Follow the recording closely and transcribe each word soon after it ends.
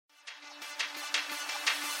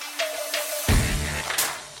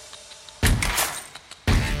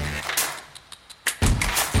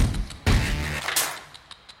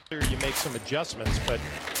You make some adjustments, but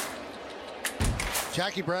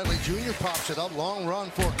Jackie Bradley Jr. pops it up. Long run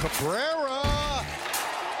for Cabrera.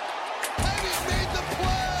 And he made the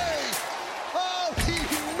play. Oh, he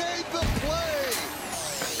made the play.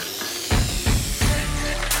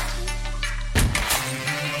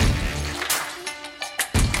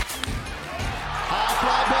 High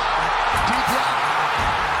fly ball. Deep left.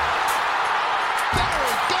 There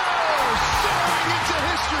it goes. Soaring into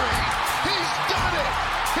history. He's done it.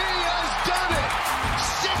 He has done it.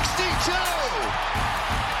 62.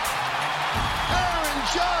 Aaron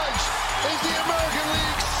Judge is the American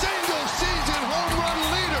League single-season home run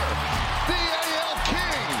leader. The AL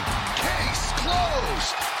King. Case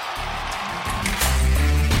closed.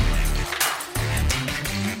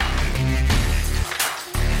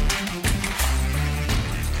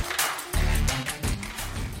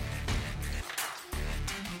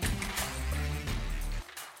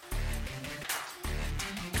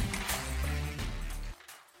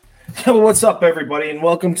 What's up, everybody, and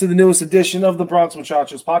welcome to the newest edition of the Bronx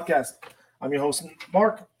Muchachos podcast. I'm your host,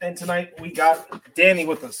 Mark, and tonight we got Danny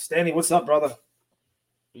with us. Danny, what's up, brother?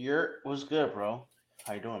 What's good, bro?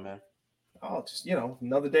 How you doing, man? Oh, just,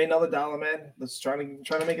 another day, another dollar, man. Let's try to make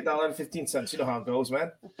 $1.15. You know how it goes,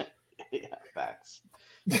 man. Yeah, facts.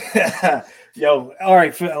 Yo, all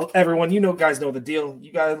right, for everyone, guys know the deal.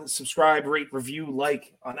 You guys subscribe, rate, review,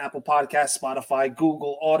 like on Apple Podcasts, Spotify,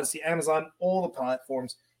 Google, Odyssey, Amazon, all the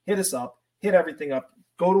platforms. Hit us up, hit everything up.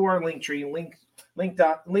 Go to our link tree,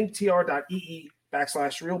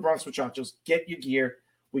 linktr.ee/Real Bronx Muchachos. Get your gear.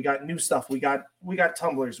 We got new stuff. We got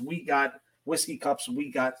tumblers. We got whiskey cups.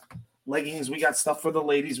 We got leggings. We got stuff for the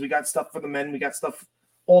ladies. We got stuff for the men. We got stuff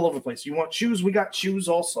all over the place. You want shoes? We got shoes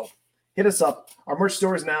also. Hit us up. Our merch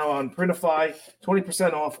store is now on Printify.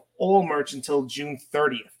 20% off all merch until June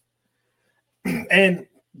 30th. And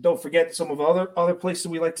don't forget some of the other places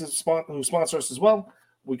we like to sponsor us as well.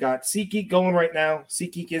 We got SeatGeek going right now.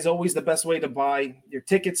 SeatGeek is always the best way to buy your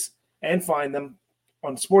tickets and find them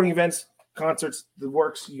on sporting events, concerts, the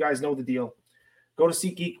works. You guys know the deal. Go to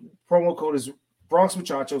SeatGeek. Promo code is Bronx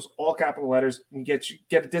Muchachos, all capital letters, and get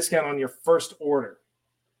a discount on your first order.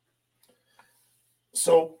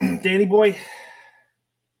 So, Danny boy,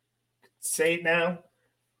 say it now.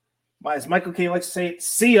 As Michael K likes to say it,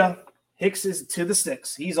 see ya. Hicks is to the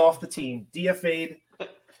sticks. He's off the team. DFA'd.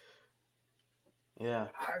 Yeah.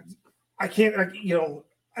 I can't,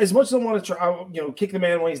 as much as I want to try, kick the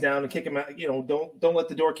man when he's down and kick him out, don't let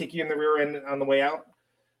the door kick you in the rear end on the way out.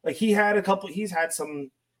 Like he's had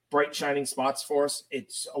some bright shining spots for us.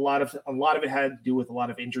 It's a lot of it had to do with a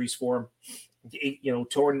lot of injuries for him.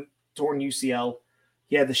 Torn UCL.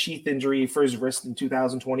 He had the sheath injury for his wrist in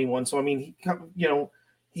 2021. So, I mean,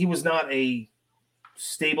 he was not a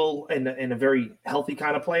stable and a very healthy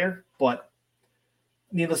kind of player, but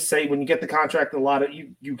needless to say, when you get the contract, a lot of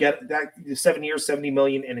you get that 7 years, $70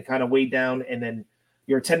 million, and it kind of weighed down, and then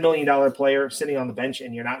you're a $10 million player sitting on the bench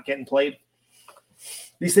and you're not getting played.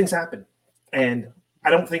 These things happen. And I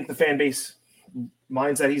don't think the fan base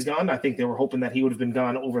minds that he's gone. I think they were hoping that he would have been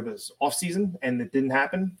gone over this offseason, and it didn't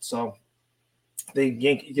happen. So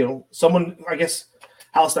someone, I guess,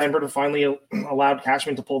 Hal Steinberg finally allowed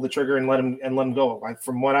Cashman to pull the trigger and let him go. Like,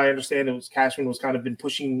 from what I understand, it was Cashman was kind of been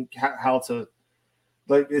pushing Hal to,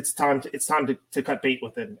 like, it's time to cut bait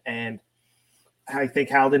with him. And I think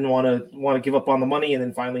Hal didn't want to give up on the money, and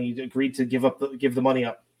then finally agreed to give the money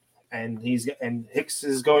up. And Hicks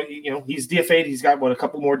is going, he's DFA'd. He's got a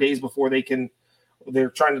couple more days before they can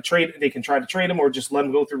try to trade him, or just let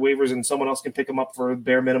him go through waivers and someone else can pick him up for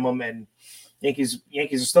bare minimum. And Yankees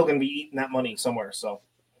are still going to be eating that money somewhere. So,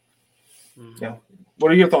 yeah.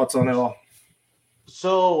 What are your thoughts on it all?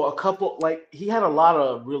 So he had a lot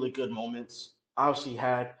of really good moments. Obviously, he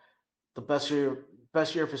had the best year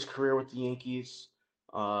of his career with the Yankees,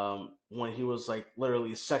 when he was like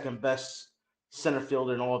literally second best center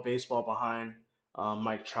fielder in all of baseball behind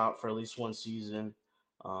Mike Trout for at least one season.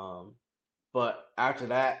 But after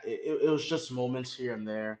that, it was just moments here and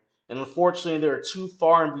there. And unfortunately, they were too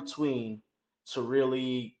far in between to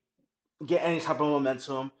really get any type of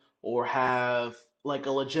momentum or have like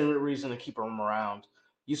a legitimate reason to keep him around.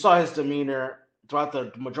 You saw his demeanor throughout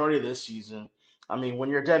the majority of this season. I mean, when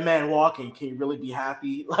you're a dead man walking, can you really be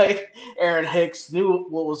happy? Like, Aaron Hicks knew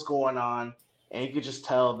what was going on, and you could just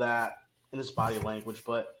tell that in his body language.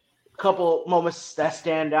 But a couple moments that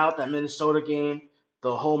stand out, that Minnesota game,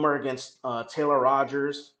 the homer against Taylor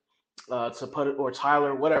Rogers, or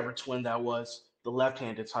Tyler, whatever twin that was, the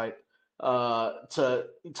left-handed type, to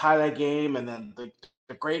tie that game, and then the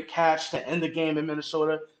great catch to end the game in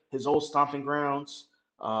Minnesota, his old stomping grounds,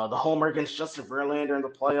 the homer against Justin Verlander in the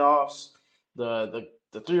playoffs, the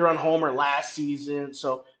the 3-run homer last season.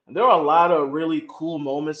 So there were a lot of really cool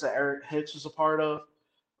moments that Eric Hicks was a part of.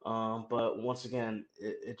 But once again,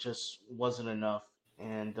 it just wasn't enough.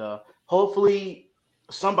 And hopefully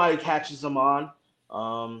somebody catches him on.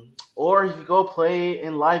 Or he could go play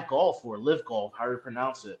in live golf or live golf, however you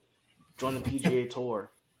pronounce it. Join the PGA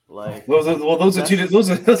Tour. Like those are two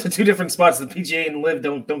different spots. The PGA and live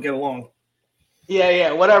don't get along.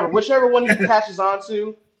 Yeah, whatever. Whichever one he catches on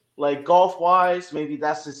to, like golf-wise, maybe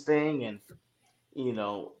that's his thing, and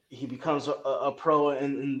he becomes a pro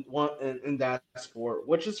in that sport,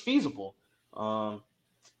 which is feasible,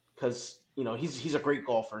 because he's a great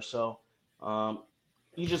golfer. So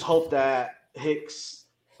you just hope that Hicks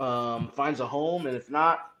finds a home, and if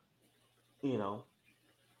not,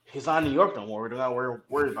 he's not in New York no more. We're not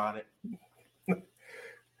worried about it.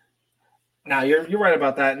 Now you're right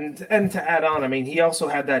about that, and to add on, I mean, he also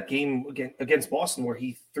had that game against Boston where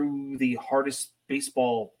he threw the hardest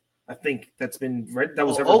baseball I think that's been read. That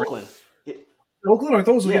was ever Oakland. Oakland, or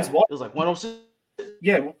those against Boston? It was like 106.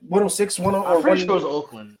 Yeah, 106. I'm pretty sure it was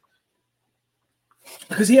Oakland.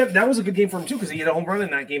 Because that was a good game for him too. Because he had a home run in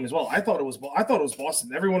that game as well. I thought it was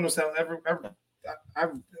Boston. Everyone was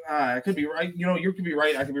I could be right. You could be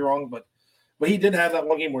right. I could be wrong, but he did have that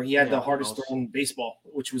one game where he had the hardest thrown baseball,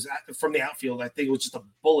 which was from the outfield. I think it was just a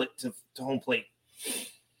bullet to home plate.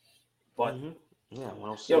 But he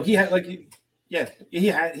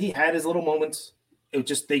had he had his little moments. It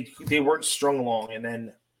just they weren't strung along, and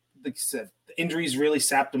then like I said, the injuries really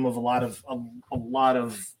sapped him of a lot of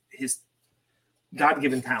his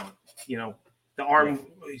God-given talent. The arm,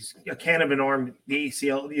 a can of an arm, the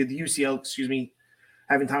ACL, the UCL, excuse me,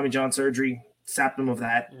 having Tommy John surgery sapped him of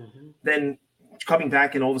that. Mm-hmm. Then coming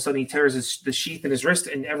back, and all of a sudden he tears the sheath in his wrist,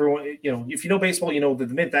 and everyone, if you know baseball, the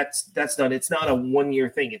minute that's done, it's not a 1 year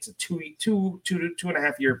thing. It's a two and a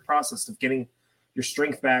half year process of getting your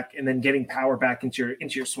strength back and then getting power back into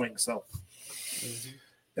your swing. So,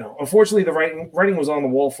 unfortunately, the writing was on the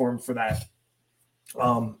wall for him for that.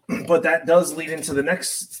 But that does lead into the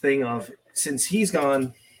next thing of, since he's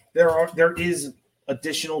gone, there is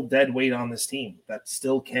additional dead weight on this team that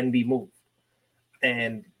still can be moved,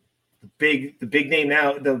 and the big name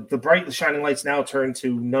now, the bright, the shining lights now turn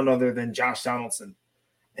to none other than Josh Donaldson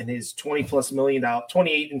and his $20+ million,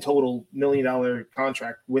 $28 in total $1 million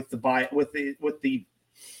contract with the buyout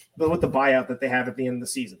that they have at the end of the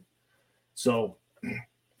season. So,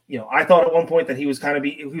 I thought at one point that he was kind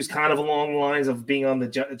of along the lines of being on the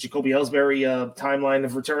Jacoby Ellsbury timeline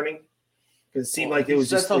of returning, because it seemed like it was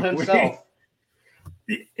just himself.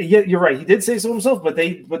 Yeah, you're right. He did say so himself, but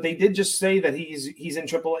they did just say that he's in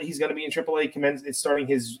AAA. He's going to be in AAA, starting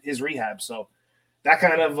his rehab. So that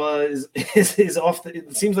kind of is off.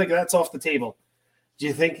 It seems like that's off the table. Do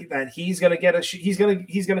you think that he's going to get he's going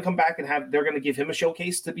to come back and they're going to give him a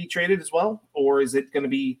showcase to be traded as well, or is it going to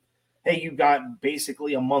be, hey, you got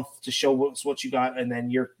basically a month to show what you got, and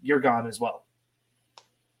then you're gone as well?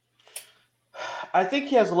 I think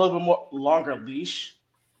he has a little bit more longer leash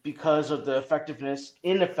because of the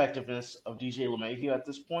ineffectiveness of DJ LeMahieu at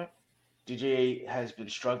this point. DJ has been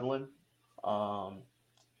struggling.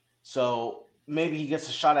 So maybe he gets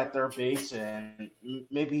a shot at third base, and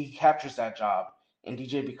maybe he captures that job, and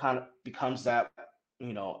DJ becomes that,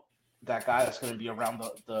 that guy that's going to be around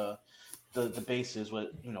the bases with,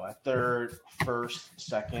 at third, first,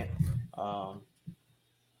 second,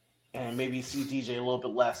 and maybe see DJ a little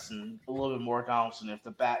bit less and a little bit more Donaldson if the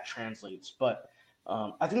bat translates. But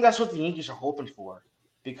I think that's what the Yankees are hoping for,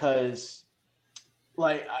 because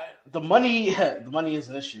the money is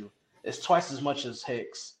an issue. It's twice as much as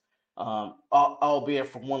Hicks, albeit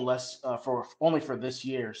for one less for only for this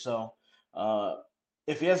year. So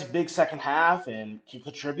if he has a big second half and can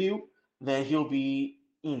contribute, then he'll be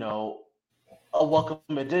a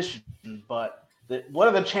welcome addition. But what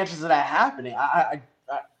are the chances of that happening?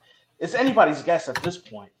 It's anybody's guess at this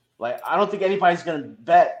point. I don't think anybody's going to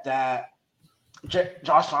bet that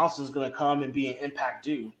Josh Donaldson is going to come and be an impact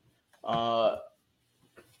dude.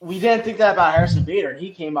 We didn't think that about Harrison Bader. He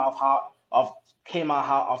came out hot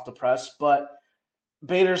off the press, but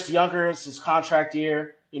Bader's younger. It's his contract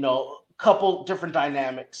year. A couple different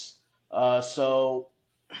dynamics. So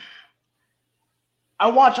I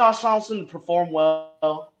want Josh Donaldson to perform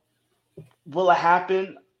well. Will it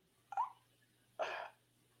happen?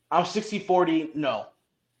 I'm 60-40 no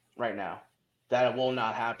right now. That it will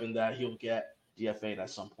not happen, that he'll get DFA'd at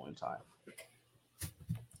some point in time.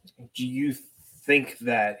 Do you think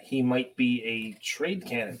that he might be a trade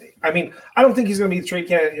candidate? I mean, I don't think he's going to be a trade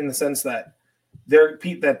candidate in the sense that there's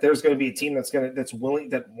going to be a team that's willing,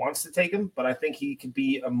 that wants to take him, but I think he could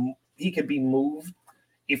be moved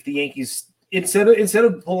if the Yankees instead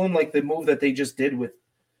of pulling like the move that they just did with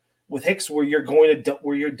Hicks, where you're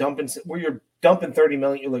dumping $30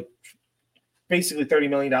 million, like basically $30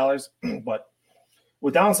 million, but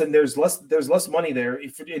with Donaldson, there's less money there.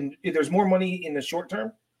 If there's more money in the short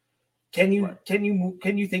term, can you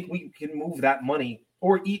think we can move that money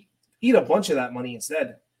or eat a bunch of that money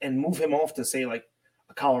instead and move him off to say like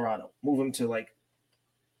a Colorado, move him to like,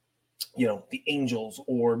 the Angels,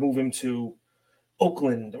 or move him to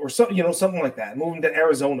Oakland or something, something like that. Move him to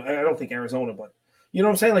Arizona. I don't think Arizona, but you know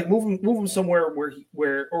what I'm saying? Like move him somewhere where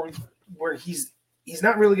he's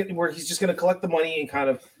not really getting, where he's just going to collect the money and kind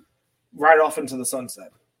of ride off into the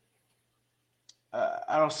sunset.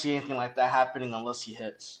 I don't see anything like that happening unless he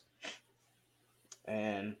hits.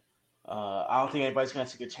 And I don't think anybody's going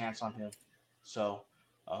to take a chance on him. So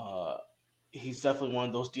he's definitely one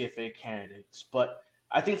of those DFA candidates. But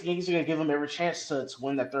I think the Yankees are going to give him every chance to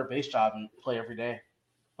win that third base job and play every day,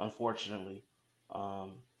 unfortunately.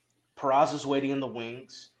 Peraza's waiting in the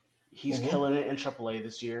wings. He's killing it in AAA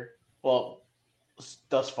this year. Well,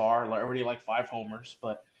 thus far, already 5 homers.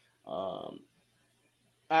 But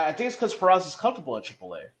I think it's because Peraza's comfortable at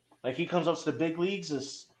AAA. Like, he comes up to the big leagues,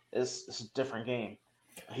 it's a different game.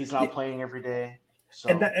 He's not playing every day. So.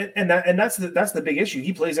 And that's the big issue.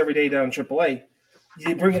 He plays every day down in AAA.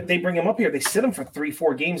 They bring him up here. They sit him for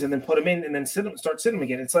 3-4 games and then put him in and then start sitting him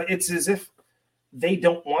again. It's as if they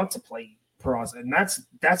don't want to play Peraza, and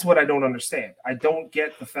that's what I don't understand. I don't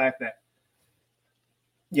get the fact that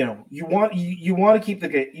you want to keep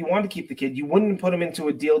the kid. You wouldn't put him into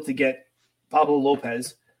a deal to get Pablo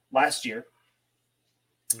Lopez last year,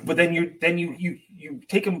 but then you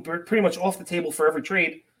take him pretty much off the table for every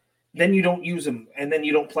trade. Then you don't use him, and then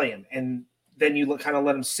you don't play him, and then you kind of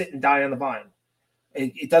let him sit and die on the vine.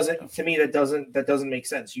 It doesn't, to me, that doesn't make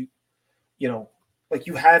sense. You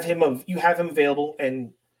have him available,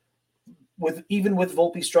 and with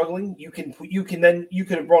Volpe struggling, you could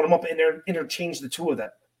have brought him up and interchange the two of them,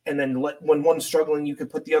 and then when one's struggling, you could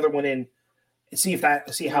put the other one in and see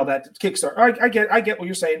how that kickstart. I get what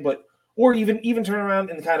you're saying, but or even turn around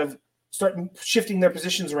and kind of start shifting their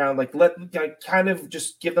positions around, kind of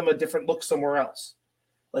just give them a different look somewhere else.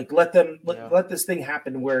 Like let this thing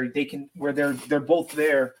happen where they're both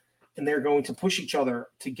there and they're going to push each other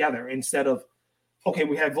together instead of, okay,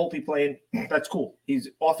 we have Volpe playing, that's cool. He's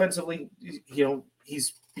offensively,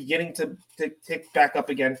 he's beginning to tick back up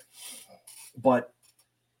again, but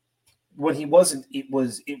when he wasn't, it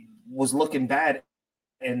was looking bad,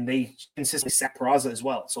 and they consistently sat Peraza as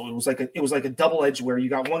well. So it was like a double edge where you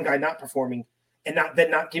got one guy not performing and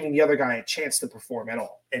not giving the other guy a chance to perform at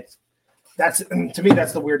all. That's to me,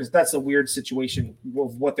 that's the weirdest. That's a weird situation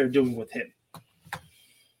of what they're doing with him.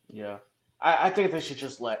 Yeah, I think they should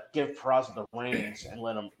just give Peraza the reins and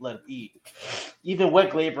let him eat. Even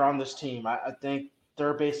with Glaber on this team, I think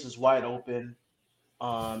third base is wide open.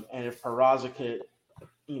 And if Peraza could,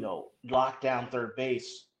 lock down third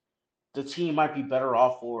base, the team might be better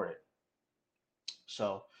off for it.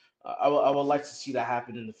 So I would like to see that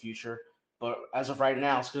happen in the future. But as of right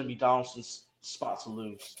now, it's going to be Donaldson's spot to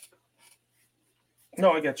lose.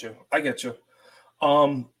 No, I get you.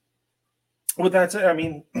 With that said, I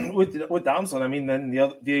mean, with Donaldson, I mean, then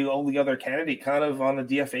the only other candidate kind of on the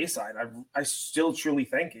DFA side, I still truly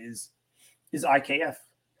think is IKF.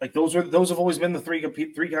 Like those have always been the three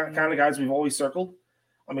kind of guys we've always circled.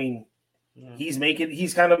 I mean, he's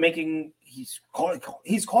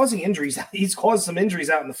causing injuries. He's caused some injuries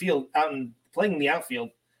out in the field, playing in the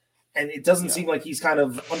outfield, and it doesn't seem like he's kind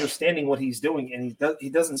of understanding what he's doing, and he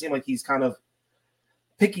doesn't seem like he's kind of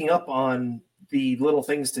picking up on the little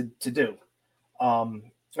things to do.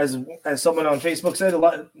 As someone on Facebook said, a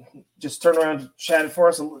lot, just turn around and chat it for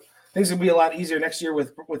us. Things will be a lot easier next year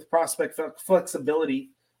with prospect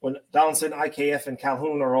flexibility when Donaldson, IKF, and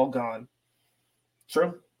Calhoun are all gone.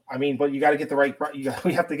 True. I mean, but you got to get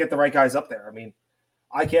we have to get the right guys up there. I mean,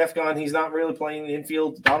 IKF gone, he's not really playing the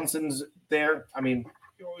infield. Donaldson's there. I mean,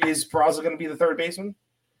 is Peraza going to be the third baseman?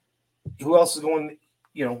 Who else is going,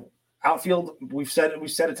 outfield? We've said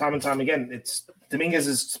it time and time again. It's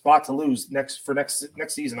Dominguez's spot to lose next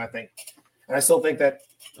season, I think. And I still think that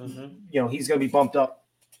he's going to be bumped up,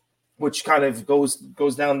 which kind of goes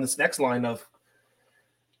down this next line of,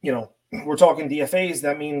 we're talking DFAs.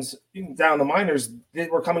 That means down the minors,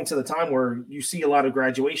 we're coming to the time where you see a lot of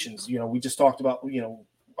graduations. We just talked about, in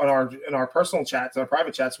our personal chats, our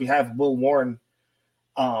private chats, we have Will Warren.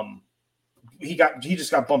 He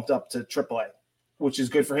just got bumped up to AAA, which is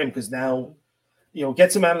good for him because now,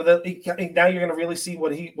 gets him out of now you're going to really see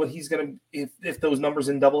what he's going to, if those numbers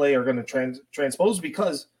in AA are going to transpose,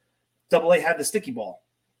 because AA had the sticky ball.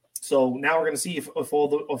 So now we're going to see if all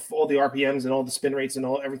the RPMs and all the spin rates and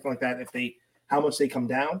everything like that, how much they come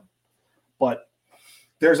down. But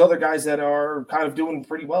there's other guys that are kind of doing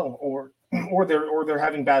pretty well, or they're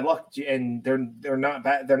having bad luck, and they're not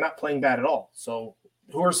bad. They're not playing bad at all. So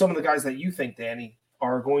who are some of the guys that you think, Danny,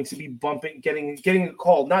 are going to be getting a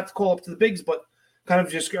call, not to call up to the bigs, but kind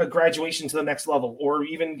of just a graduation to the next level, or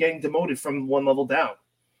even getting demoted from one level down?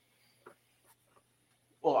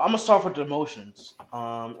 Well, I'm gonna start with demotions,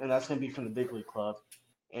 and that's gonna be from the big league club.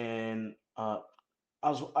 And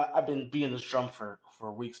I've been beating this drum for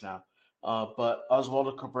weeks now. But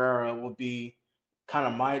Oswaldo Cabrera would be kind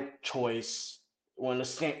of my choice when the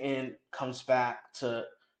Stanton comes back to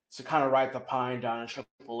kind of ride the pine down in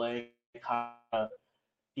AAA, kind of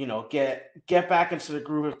get back into the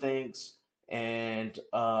groove of things and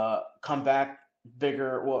come back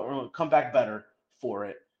bigger, or come back better for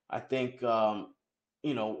it. I think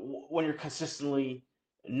when you're consistently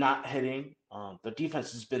not hitting, the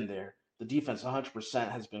defense has been there. The defense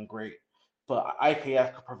 100% has been great, but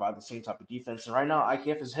IKF could provide the same type of defense. And right now,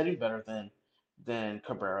 IKF is hitting better than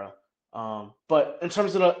Cabrera. But in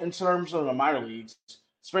terms of the minor leagues,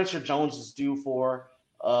 Spencer Jones is due for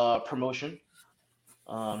promotion.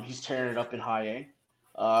 He's tearing it up in high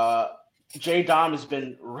A. Jay Dom has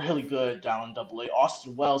been really good down in Double A.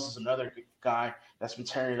 Austin Wells is another guy that's been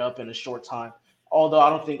tearing it up in a short time. Although I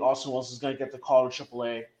don't think Austin Wells is going to get the call to Triple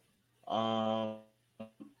A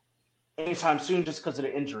anytime soon, just because of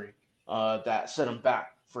the injury that set him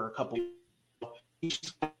back for a couple. He's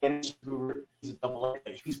been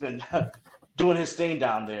doing his thing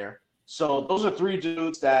down there. So those are three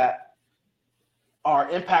dudes that are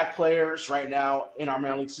impact players right now in our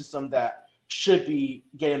minor league system that should be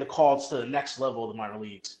getting the calls to the next level of the minor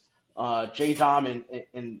leagues. J Dom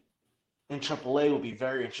in AAA will be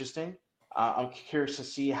very interesting. I'm curious to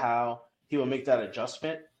see how he will make that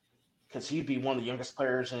adjustment, because he'd be one of the youngest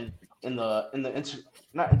players in the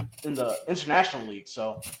international league.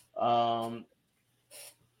 So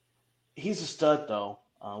he's a stud, though.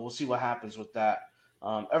 We'll see what happens with that.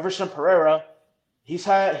 Everson Pereira, he's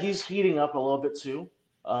heating up a little bit too,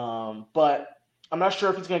 but I'm not sure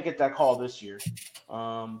if he's going to get that call this year.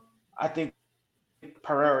 I think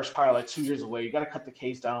Pereira is probably like 2 years away. You got to cut the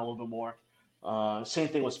case down a little bit more. Same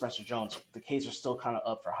thing with Spencer Jones. The K's are still kind of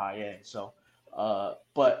up for high A. So,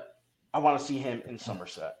 but I want to see him in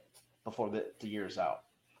Somerset before the year's out.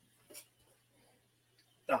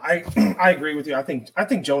 I agree with you. I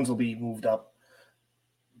think Jones will be moved up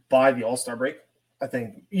by the All-Star break. I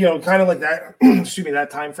think, kind of like that, that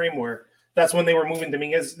time frame where that's when they were moving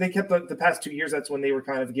Dominguez. They kept the past 2 years. That's when they were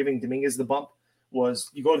kind of giving Dominguez the bump.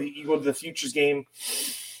 Was you go to the Futures game,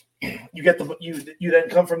 you then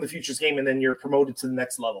come from the Futures game, and then you're promoted to the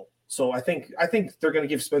next level. So I think they're going to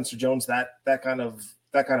give Spencer Jones that kind of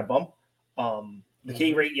bump. The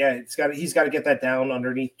K rate, he's got to get that down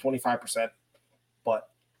underneath 25%. But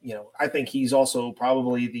I think he's also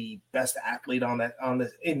probably the best athlete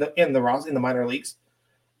in the minor leagues.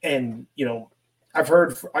 And I've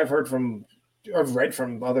read from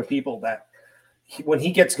other people that when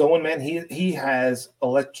he gets going, man, he has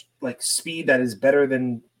speed that is better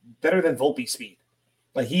than Volpe's speed.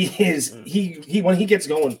 Like he when he gets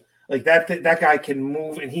going, like that guy can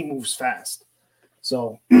move, and he moves fast.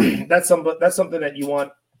 So that's something that you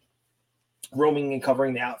want roaming and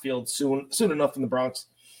covering the outfield soon enough in the Bronx.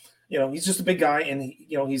 He's just a big guy, and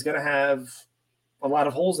he's going to have a lot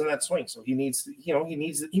of holes in that swing. So he needs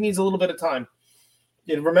a little bit of time.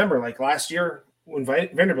 And remember, like last year when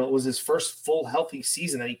Vanderbilt was his first full healthy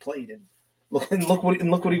season that he played, and look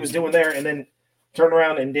what he was doing there, and then turned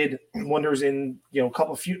around and did wonders in a cup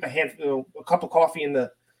of coffee in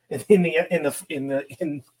the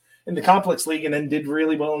complex league, and then did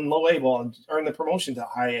really well in low A ball and earned the promotion to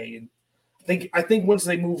high A. And I think once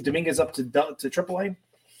they move Dominguez up to Triple A,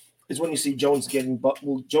 is when you see Jones Jones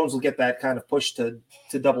will get that kind of push to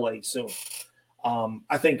Double A soon.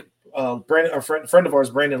 I think Brandon, a friend of ours,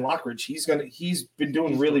 Brandon Lockridge, he's been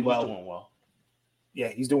doing really well. Doing well. Yeah,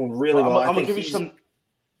 he's doing really well. I'm gonna give you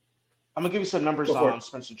some numbers on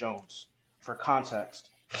Spencer Jones for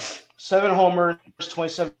context. 7 homers,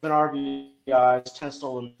 27 RBIs, 10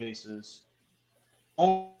 stolen bases.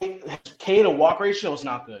 Only K to walk ratio is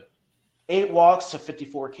not good. 8 walks to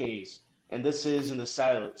 54 Ks, and this is in the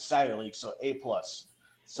Saturday League, so A+.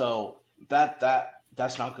 So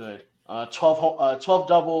that's not good. 12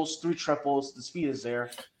 doubles, 3 triples. The speed is there.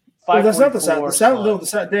 Well, that's not the Sally.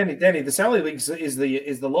 Danny, the Sally League is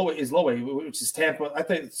low A, which is Tampa. I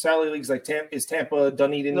think the Sally League's like Tampa,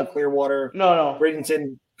 Dunedin, Clearwater,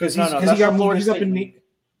 Bradenton, because he got moved. He's up in the.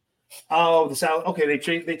 Oh, the Sally. Okay, they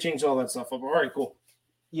changed all that stuff up. All right, cool.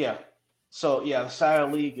 Yeah. So yeah, the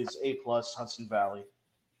Saturday League is A plus Hudson Valley.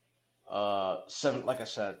 7, like I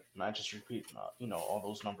said, and I just repeat, all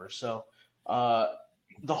those numbers. So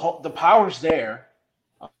the power's there.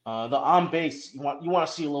 The on base, you want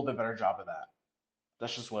to see a little bit better job of that.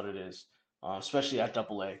 That's just what it is, especially at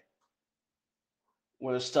Double A,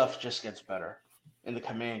 where the stuff just gets better and the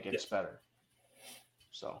command gets better.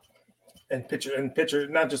 So. And pitcher,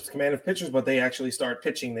 not just the command of pitchers, but they actually start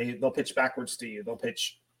pitching. They'll pitch backwards to you. They'll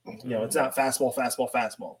pitch. It's not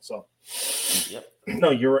fastball. So, yep. No,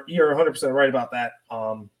 you're 100% right about that.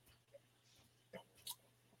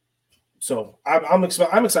 So I'm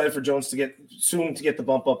excited for Jones to get the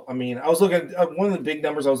bump up. I mean, I was looking at one of the big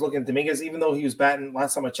numbers. I was looking at Dominguez, even though he was batting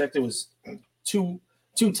last time I checked, it was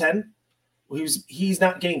 210. He's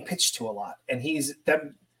not getting pitched to a lot, and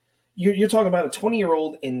you're talking about a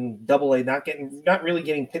 20-year-old in Double A not really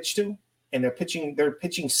getting pitched to, and they're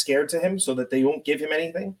pitching scared to him so that they won't give him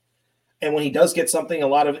anything. And when he does get something, a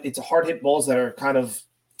lot of it's hard hit balls that are kind of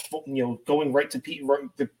going right to Pete.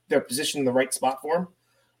 They're positioned in the right spot for him.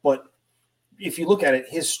 But if you look at it,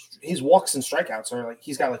 his walks and strikeouts are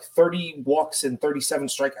he's got 30 walks and 37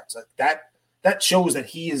 strikeouts. That shows that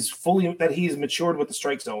he is matured with the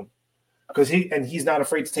strike zone. Because he's not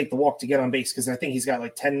afraid to take the walk to get on base, because I think he's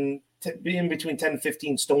got 10 in between 10 and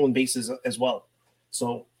 15 stolen bases as well.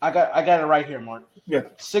 So I got it right here, Mark. Yeah.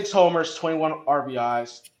 6 homers, 21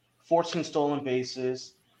 RBIs, 14 stolen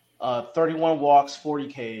bases, 31 walks, 40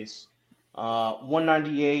 Ks,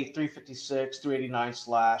 198, 356, 389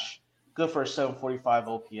 slash. Good for a 745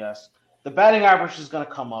 OPS. The batting average is going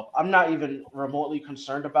to come up. I'm not even remotely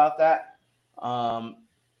concerned about that.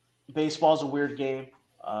 Baseball's a weird game.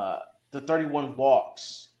 The 31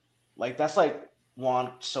 walks, that's like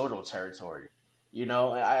Juan Soto territory,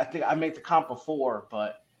 I think I made the comp before,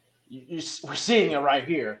 but we're seeing it right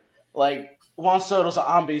here. Juan Soto's an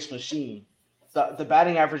on-base machine. The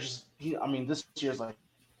batting average is, this year's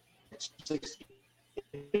 60.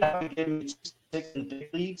 Six in big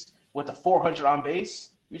leagues with a 400 on base.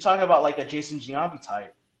 You're talking about a Jason Giambi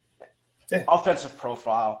type offensive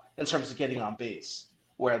profile in terms of getting on base,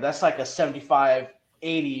 where that's a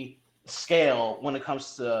 75-80 scale when it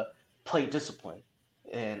comes to plate discipline.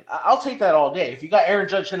 And I'll take that all day. If you got Aaron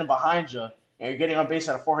Judge hitting behind you and you're getting on base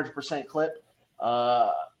at a 400% clip,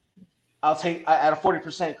 I'll take at a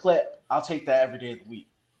 40% clip. I'll take that every day of the week.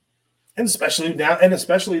 And especially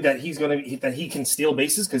that he can steal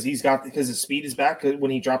bases because his speed is back when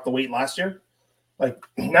he dropped the weight last year.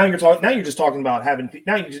 Now you're just talking about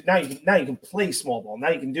now you can play small ball. Now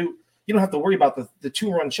you don't have to worry about the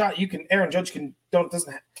 2-run shot. Aaron Judge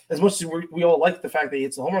doesn't as much as we all like the fact that he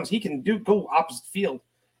hits the home runs, he can go opposite field.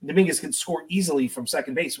 Dominguez can score easily from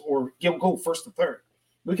second base or go first to third.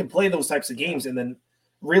 We can play those types of games and then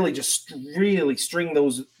really string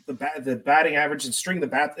the batting average and string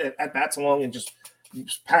the at bats along and just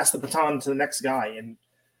pass the baton to the next guy. And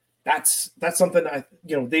that's something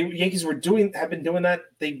the Yankees have been doing that.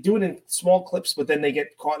 They do it in small clips, but then they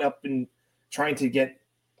get caught up in trying to get.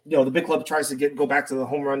 The big club tries to go back to the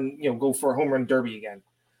home run, go for a home run derby again.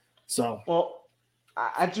 So, well,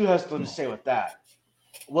 I do have something to say with that.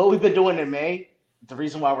 What we've been doing in May, the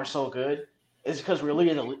reason why we're so good is because we're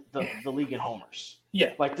leading the league in homers.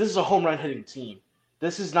 Yeah, this is a home run hitting team.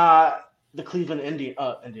 This is not the Cleveland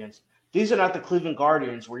Indians. These are not the Cleveland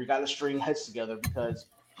Guardians where you got to string heads together because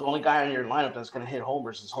the only guy in your lineup that's going to hit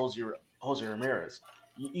homers is Jose Ramirez.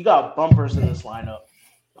 You got bumpers in this lineup.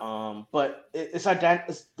 But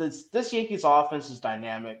this Yankees offense is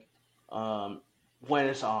dynamic when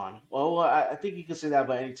it's on. Well, I think you can say that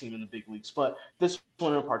about any team in the big leagues, but this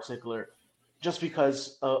one in particular, just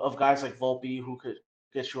because of guys like Volpe who could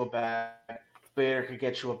get you a bag, Bader could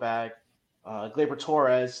get you a bag, Gleyber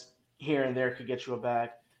Torres here and there could get you a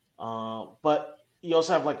bag, but you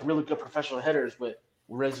also have really good professional hitters with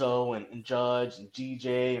Rizzo and Judge and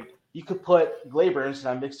DJ. You could put Gleyber into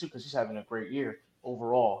that mix too because he's having a great year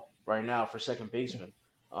overall right now for second baseman.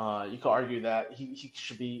 You could argue that he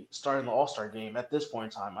should be starting the All-Star game at this point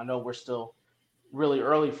in time. I know we're still really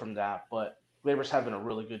early from that, but Gleyber's having a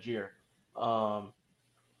really good year.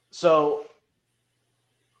 So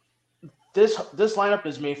this lineup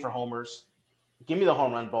is made for homers. Give me the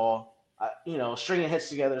home run ball. Stringing hits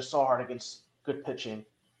together is so hard against good pitching.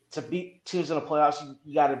 To beat teams in the playoffs,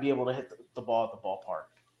 you got to be able to hit the ball at the ballpark.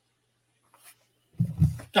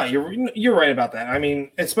 No, you're right about that. I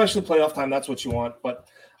mean, especially playoff time, that's what you want. But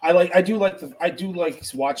I do like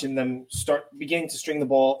watching them beginning to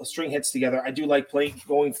string hits together. I do like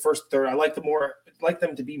going first, third. I like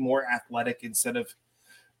them to be more athletic instead of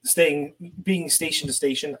being station to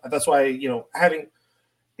station. That's why having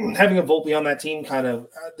having a Volpe on that team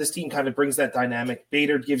this team kind of brings that dynamic.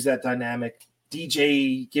 Bader gives that dynamic.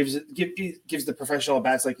 DJ gives the professional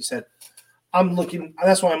bats, like you said.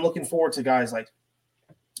 That's why I'm looking forward to guys like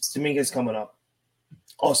Dominguez coming up,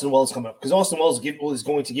 Austin Wells coming up, because Austin Wells is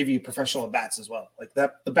going to give you professional bats as well. Like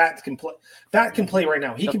that, the bat can play. Bat can play right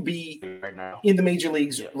now. He can be right now in the major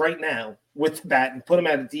leagues right now with the bat and put him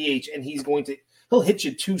at a DH, and he'll hit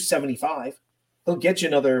you 275. He'll get you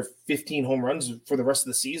another 15 home runs for the rest of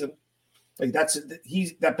the season. Like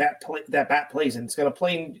that bat plays, and it's going to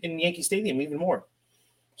play in Yankee Stadium even more.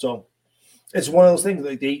 So it's one of those things.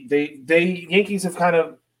 Like they Yankees have kind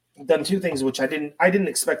of done two things, which I didn't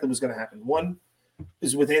expect that was going to happen. One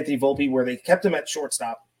is with Anthony Volpe, where they kept him at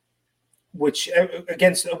shortstop, which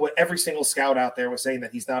against what every single scout out there was saying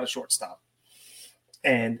that he's not a shortstop.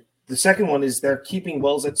 And the second one is they're keeping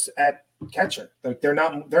Wells at catcher. Like they're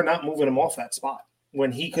not moving him off that spot.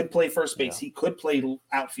 When he could play first base, he could play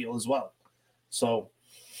outfield as well. So,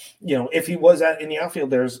 if he was in the outfield,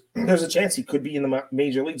 there's a chance he could be in the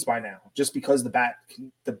major leagues by now, just because the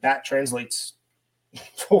bat translates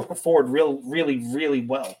forward really, really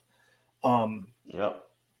well. Yep.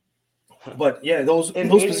 But yeah, those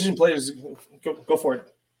position players go for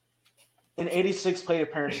it. In 86 plate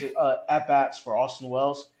appearances at bats for Austin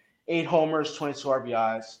Wells, 8 homers, 22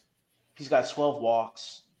 RBIs. He's got 12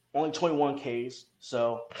 walks, only 21 Ks.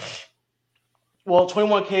 So,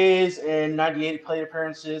 21 Ks and 98 plate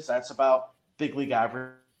appearances. That's about big league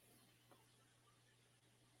average.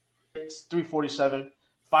 It's 347,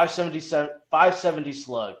 570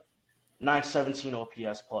 slug, 917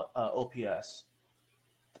 OPS.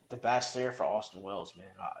 The bat's there for Austin Wells, man.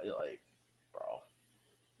 Bro,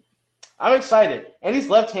 I'm excited, and he's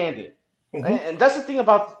left-handed, and that's the thing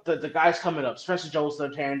about the guys coming up. Spencer Jones,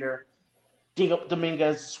 left-hander.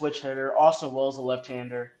 Dominguez, switch hitter. Austin Wells, a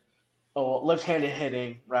left-hander. Oh, left-handed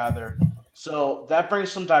hitting, rather. So that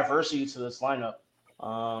brings some diversity to this lineup,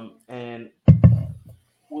 and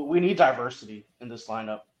we need diversity in this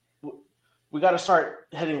lineup. We got to start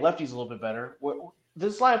hitting lefties a little bit better.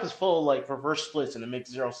 This lineup is full of reverse splits, and it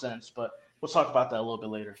makes zero sense. But we'll talk about that a little bit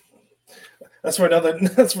later. That's for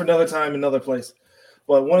another time, another place.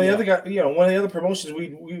 But one of the other promotions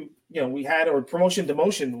we had, or promotion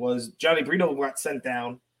demotion, was Johnny Brito got sent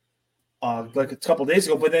down a couple days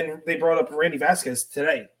ago. But then they brought up Randy Vasquez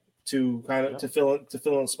today to to fill in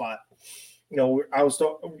the spot. I was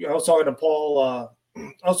talking to Paul.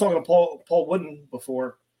 I was talking to Paul Wooden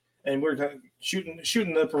before, and we were kind of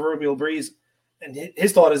shooting the proverbial breeze. And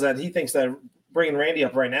his thought is that he thinks that bringing Randy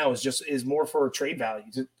up right now is more for trade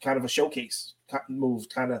value, to kind of a showcase move,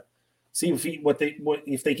 kind of see if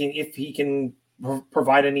he can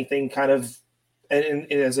provide anything kind of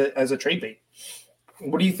as a trade bait.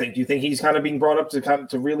 What do you think? Do you think he's kind of being brought up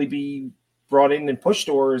to really be brought in and pushed,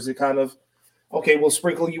 or is it kind of okay? We'll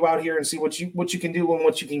sprinkle you out here and see what you can do and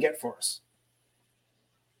what you can get for us.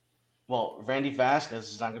 Well, Randy Vasquez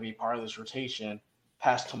is not going to be part of this rotation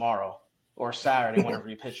past tomorrow or Saturday, whenever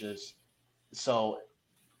he pitches. So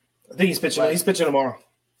I think he's pitching. He's pitching tomorrow.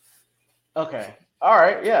 Okay. All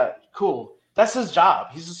right. Yeah. Cool. That's his job.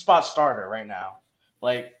 He's a spot starter right now.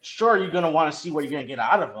 Sure, you're going to want to see what you're going to get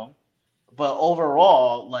out of him, but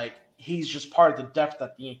overall, he's just part of the depth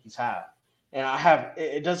that the Yankees have. And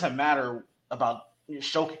it doesn't matter about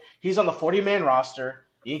show. He's on the 40-man roster.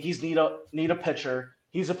 The Yankees need a pitcher.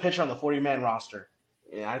 He's a pitcher on the 40-man roster.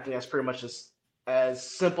 And I think that's pretty much as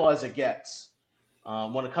simple as it gets.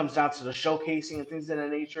 When it comes down to the showcasing and things of that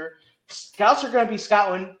nature, scouts are going to be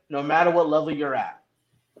scouting no matter what level you're at.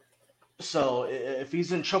 So if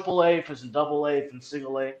he's in AAA, if he's in AA, if he's in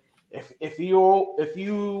single A, if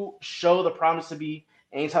you show the promise to be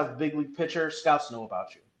any type of big league pitcher, scouts know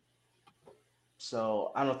about you.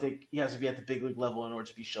 So I don't think he has to be at the big league level in order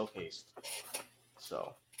to be showcased.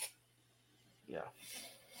 So yeah,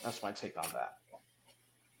 that's my take on that.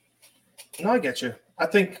 No, I get you. I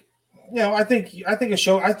think a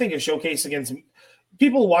showcase against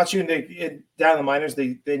people watch you and down in the minors.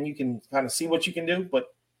 Then you can kind of see what you can do,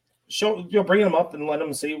 but bring them up and let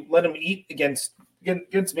them eat against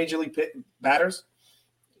major league batters.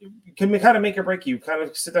 It can kind of make or break you. Kind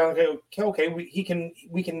of sit down and okay,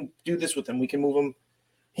 we can do this with him. We can move him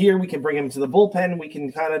here. We can bring him to the bullpen. We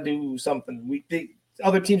can kind of do something.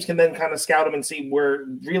 Other teams can then kind of scout him and see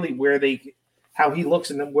how he looks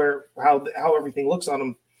and then how everything looks on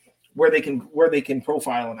him, where they can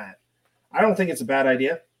profile him at. I don't think it's a bad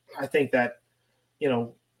idea. I think that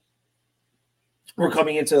we're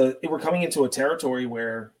coming into a territory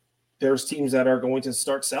where there's teams that are going to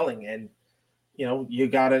start selling, and you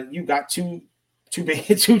got two two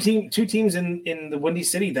teams in the Windy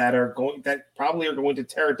City that probably are going to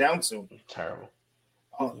tear it down soon. Terrible.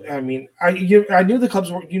 I mean, I knew the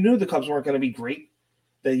Cubs weren't going to be great.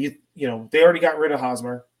 They already got rid of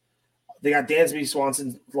Hosmer. They got Dansby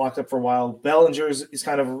Swanson locked up for a while. Bellinger is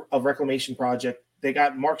kind of a reclamation project. They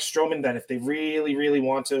got Mark Stroman that if they really, really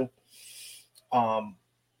want to,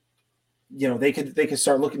 they could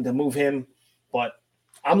start looking to move him. But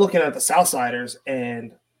I'm looking at the Southsiders,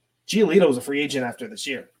 and Giolito's a free agent after this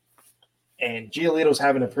year, and Giolito's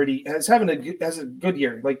has a good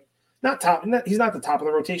year. Like he's not the top of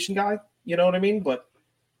the rotation guy, you know what I mean? But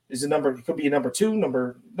he could be a number two to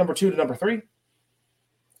number three.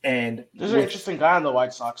 And there's an interesting guy on the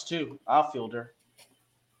White Sox too, outfielder.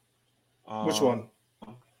 Which one?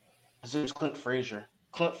 His name's Clint Frazier.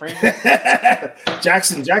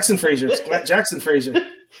 Jackson Frazier. Jackson Frazier.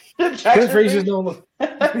 Clint Frazier's no.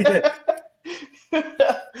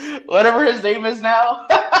 Whatever his name is now.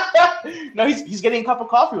 No, he's getting a cup of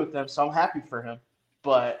coffee with them, so I'm happy for him.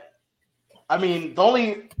 But I mean, the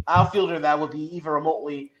only outfielder that would be even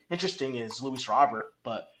remotely interesting is Luis Robert,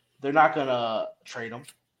 but they're not gonna trade him,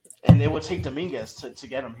 and it would take Dominguez to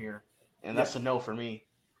get him here, and that's a no for me.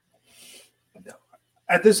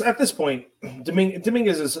 At this point,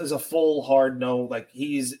 Dominguez is a full hard no. Like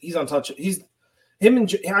he's untouchable.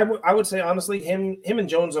 I would say honestly, him and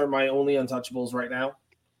Jones are my only untouchables right now.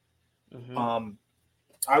 Mm-hmm.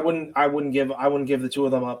 I wouldn't give the two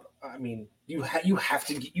of them up. I mean, you would have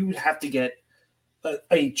to get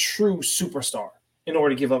a true superstar in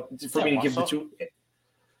order to give up for me to give the two.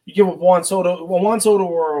 You give up Juan Soto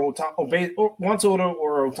or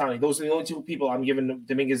Ohtani. Those are the only two people I'm giving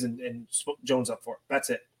Dominguez and Jones up for. That's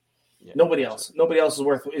it. Yeah, Nobody else is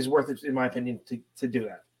worth it, in my opinion, to do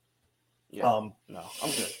that. Yeah. No, I'm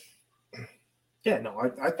good. Yeah,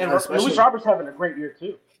 no, and Luis Robert's having a great year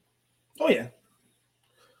too. Oh yeah.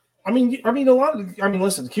 I mean,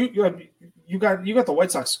 listen, you got the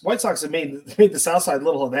White Sox. White Sox have made the South Side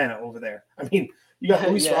Little Havana over there. I mean, you got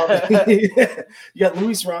Luis Roberts. You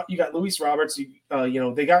got Luis Roberts. They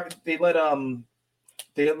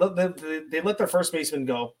let their first baseman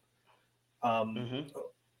go.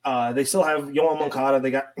 They still have Yohan Moncada.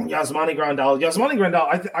 They got Yasmani Grandal.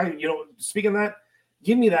 Speaking of that,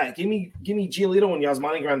 give me Giolito and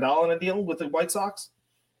Yasmani Grandal in a deal with the White Sox.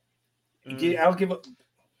 I'll give up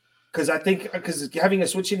because having a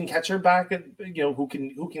switch hitting catcher back, who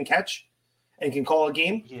can catch and can call a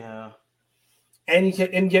game. Yeah. And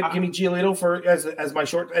give me Giolito for as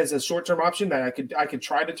a short term option that I could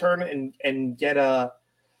try to turn and get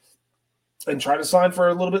and try to sign for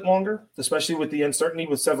a little bit longer, especially with the uncertainty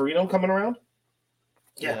with Severino coming around.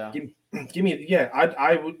 Yeah. Give me. Yeah,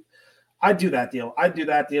 I'd do that deal. I'd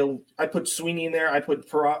put Sweeney in there. I'd put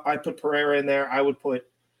Pereira in there.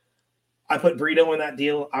 I put Brito in that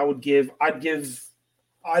deal. I'd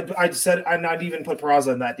not even put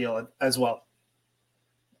Peraza in that deal as well.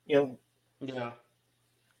 Yeah.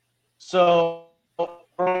 So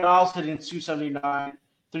Ronald's hitting 279,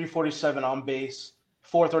 347 on base,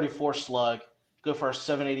 434 slug, good for a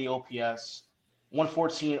 780 OPS,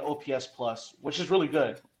 114 OPS plus, which is really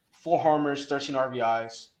good. 4 homers, 13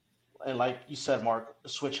 RBIs, and like you said, Mark, a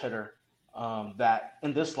switch hitter. That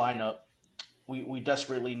in this lineup, we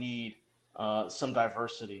desperately need some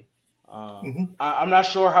diversity. I'm not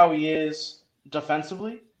sure how he is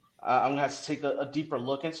defensively. I'm gonna have to take a deeper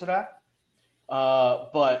look into that.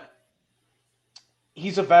 But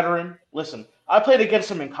he's a veteran. Listen, I played against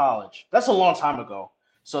him in college. That's a long time ago.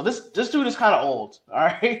 So this dude is kind of old. All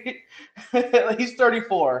right, he's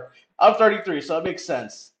 34. I'm 33, so it makes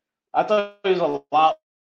sense. I thought he was a lot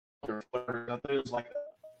older. I thought he was like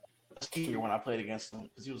a senior when I played against him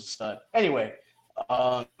because he was a stud. Anyway,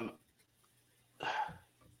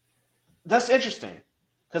 that's interesting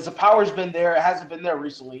because the power's been there. It hasn't been there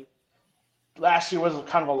recently. Last year was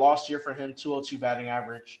kind of a lost year for him. 202 batting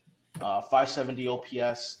average, 570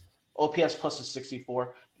 OPS. OPS plus is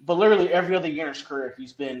 64. But literally every other year in his career,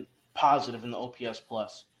 he's been positive in the OPS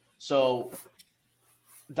plus. So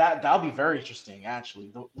that'll be very interesting, actually.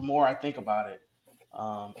 The more I think about it,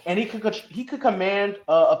 and he could command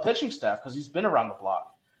a pitching staff because he's been around the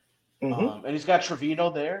block, and he's got Trevino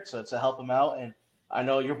there to help him out. And I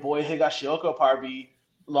know your boy Higashioka will probably be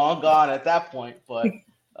long gone at that point, but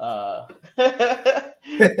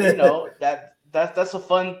that's a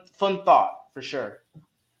fun thought for sure.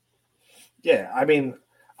 Yeah, I mean,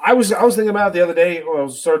 I was thinking about it the other day. Or I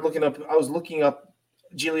was looking up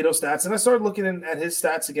Giolito stats, and I started looking at his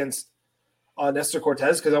stats against Nestor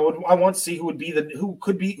Cortez because I want to see who would be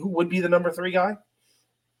the number 3 guy.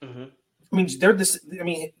 I mean,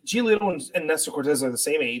 Giolito and Nestor Cortez are the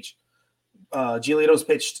same age. Giolito's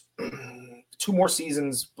pitched 2 more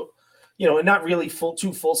seasons, and not really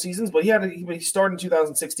two full seasons, but he started in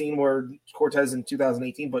 2016 where Cortez in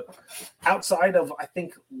 2018. But outside of I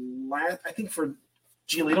think for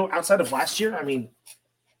Giolito, outside of last year, I mean,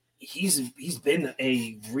 he's been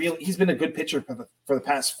a good pitcher for the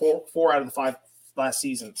past four out of the 5 last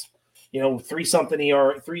seasons. 3-something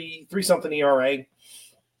ERA, 3-something ERA.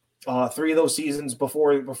 3 of those seasons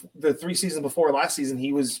before the 3 seasons before last season,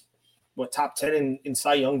 he was top 10 in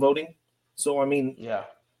Cy Young voting. So I mean, yeah,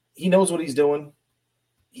 he knows what he's doing.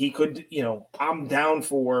 He could, I'm down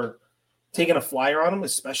for taking a flyer on him,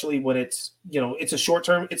 especially when it's a short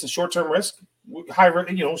term risk,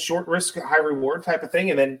 short risk, high reward type of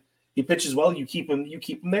thing, and then he pitches well. You keep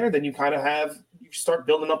him there, then you start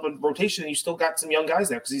building up a rotation, and you still got some young guys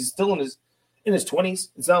there because he's still in his 20s.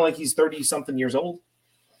 It's not like he's 30 something years old.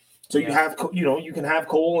 So you have, you can have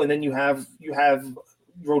Cole, and then you have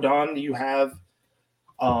Rodon, you have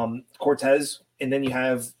Cortez, and then you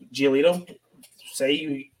have Giolito.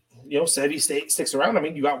 Say Sevy sticks around. I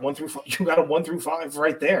mean, you got a 1 through 5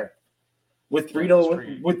 right there with Brito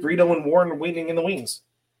and Warren waiting in the wings.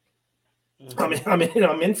 Mm-hmm.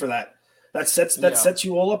 I'm in for that. That sets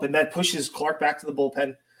you all up, and that pushes Clark back to the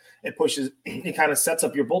bullpen. It kind of sets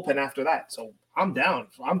up your bullpen after that. So I'm down.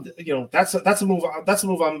 That's a move. That's a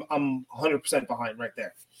move I'm 100% behind right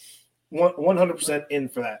there. 100% in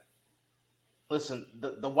for that. Listen,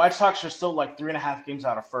 the White Sox are still like 3.5 games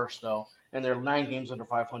out of first though, and they're 9 games under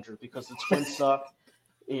 500 because the Twins suck.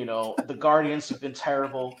 The Guardians have been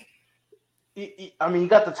terrible. I mean, you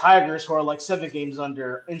got the Tigers who are like 7 games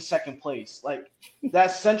under in second place. Like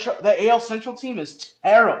the AL Central team is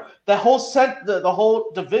terrible. The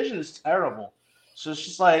whole division is terrible. So it's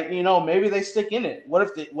just like, maybe they stick in it. What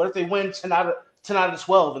if they win 10 out of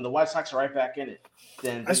 12 and the White Sox are right back in it?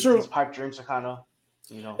 Then these pipe dreams are kind of,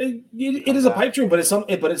 It is a pipe dream, but it's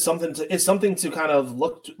something to kind of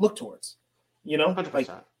look towards.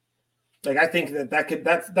 100%. Like I think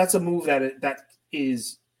that's a move that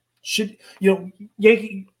should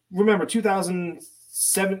Yankee. Remember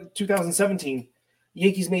 2017,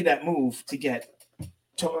 Yankees made that move to get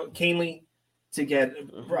Canely, to get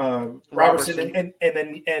Robertson and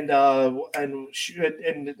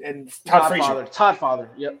Todd Frazier. Todd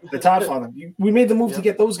Father. Yep. The Todd Father. We made the move to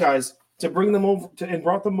get those guys, to bring them over and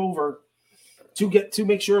brought them over to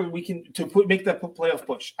make sure we can make that playoff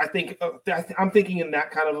push. I think I'm thinking in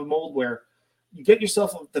that kind of a mold where you get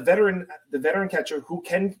yourself the veteran catcher who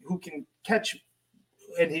can catch,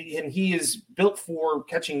 and he is built for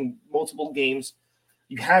catching multiple games.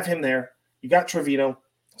 You have him there. You got Trevino.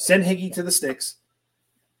 Send Higgy to the sticks.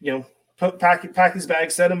 Pack his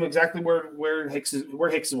bag. Send him exactly where Hicks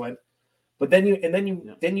went. But then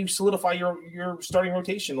you solidify your starting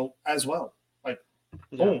rotation as well. Like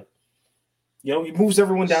boom. He moves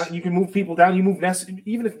everyone down. You can move people down. You move Nestor,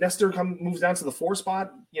 even if Nestor moves down to the 4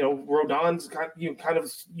 spot. Rodon's you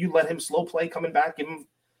let him slow play coming back. Give him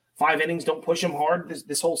 5 innings. Don't push him hard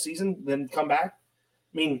this whole season. Then come back.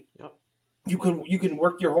 I mean, you can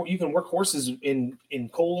work horses in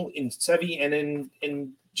Cole, in Sevy, and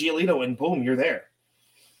in Giolito, and boom, you're there.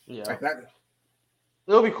 Yeah, like that.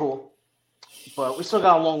 It'll be cool, but we still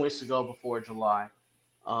got a long ways to go before July.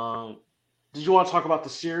 Did you want to talk about the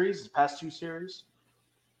series, the past 2 series?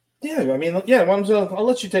 Yeah, I mean, yeah. I'll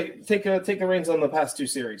let you take the reins on the past 2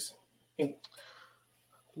 series.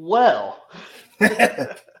 Well,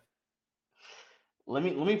 let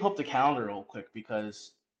me pull up the calendar real quick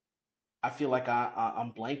because I feel like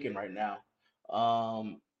I'm blanking right now.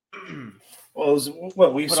 Well, it was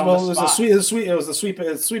a sweep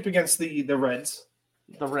against the Reds.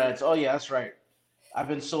 The Reds. Oh yeah, that's right. I've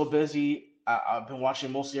been so busy. I've been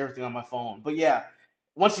watching mostly everything on my phone. But yeah,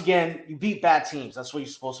 once again, you beat bad teams. That's what you're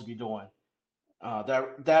supposed to be doing.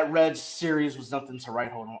 That Reds series was nothing to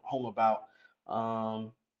write home about.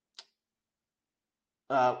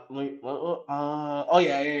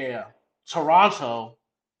 Yeah. Toronto.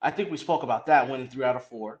 I think we spoke about that winning 3 out of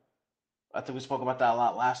 4. I think we spoke about that a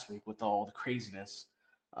lot last week with all the craziness.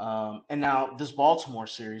 And now this Baltimore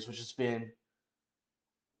series, which has been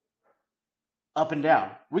up and down.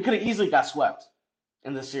 We could have easily got swept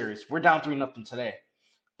in this series. We're down 3-0 today.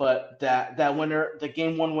 But that winner, the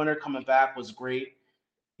game 1 winner coming back was great.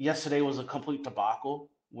 Yesterday was a complete debacle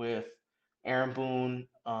with Aaron Boone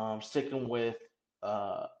sticking with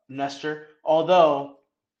Nestor. Although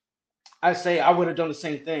I say I would have done the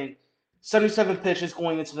same thing. 77 pitches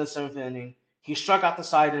going into the 7th inning. He struck out the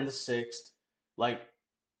side in the 6th. Like,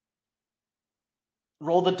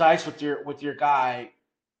 roll the dice with your guy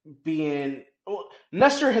being.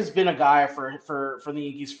 Nestor has been a guy for the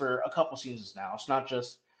Yankees for a couple seasons now. It's not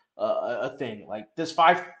just a thing. Like this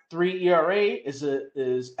 5.3 ERA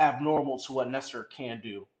is abnormal to what Nestor can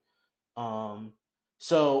do.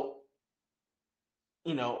 So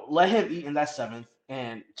let him eat in that seventh,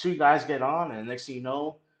 and two guys get on, and next thing you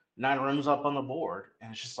know, 9 runs up on the board,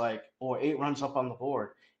 and it's just like, or 8 runs up on the board,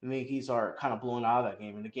 and the Yankees are kind of blown out of that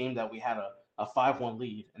game. In the game that we had a 5-1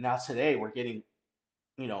 lead, and now today we're getting,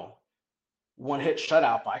 one hit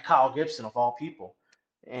shutout by Kyle Gibson of all people,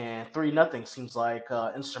 and 3-0 seems like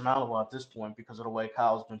insurmountable at this point because of the way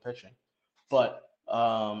Kyle's been pitching. But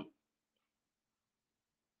the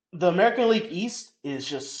American League East is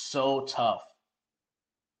just so tough.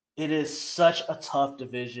 It is such a tough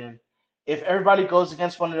division. If everybody goes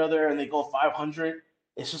against one another and they go 500,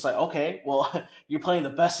 it's just like, okay, well, you're playing the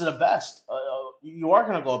best of the best. You are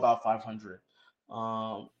going to go about 500.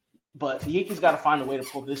 But the Yankees got to find a way to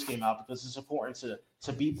pull this game out because it's important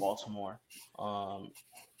to beat Baltimore.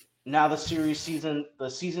 Now the season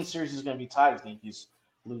series is going to be tied if the Yankees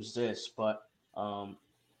lose this, but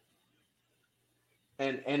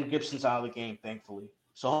and Gibson's out of the game, thankfully.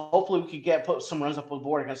 So hopefully we could put some runs up on the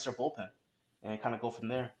board against their bullpen and kind of go from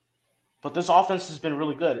there. But this offense has been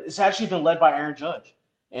really good. It's actually been led by Aaron Judge,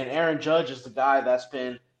 and Aaron Judge is the guy that's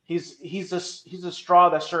been he's a straw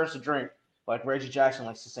that stirs the drink, like Reggie Jackson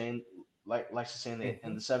likes to say in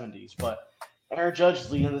the 70s. But Aaron Judge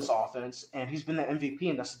is leading this offense, and he's been the MVP,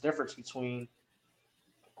 and that's the difference between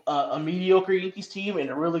a mediocre Yankees team and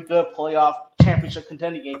a really good playoff championship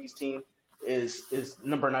contending Yankees team. Is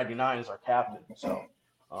number 99 is our captain. So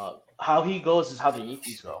how he goes is how the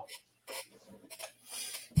Yankees go.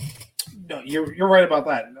 No, you're right about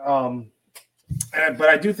that. But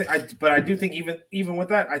I do think even with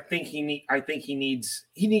that, I think he needs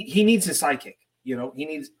his sidekick. He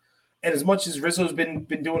needs, and as much as Rizzo's been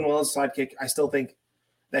doing well as sidekick, I still think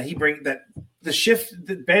that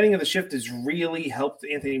the banning of the shift has really helped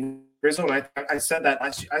Anthony Rizzo. And I said that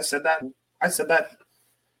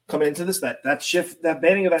coming into this, that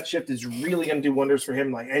banning of that shift is really going to do wonders for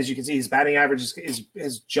him. Like, as you can see, his batting average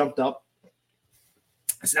has jumped up.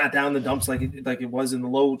 It's not down the dumps like it was in the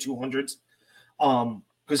low 200s.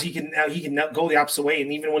 Because he can now go the opposite way,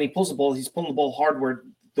 and even when he pulls the ball, he's pulling the ball hard where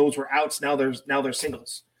those were outs. Now they're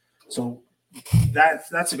singles. So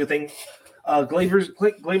that's a good thing. Glaber's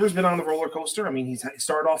been on the roller coaster. I mean, he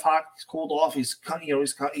started off hot, he's cooled off, he's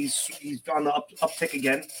on the uptick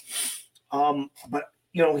again. But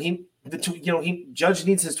Judge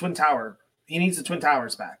needs his twin tower. He needs the twin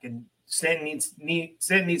towers back, and Stanton needs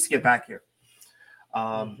to get back here.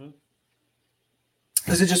 Because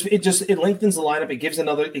it lengthens the lineup. It gives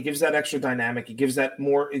that extra dynamic. It gives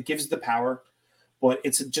the power, but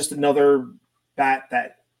it's just another bat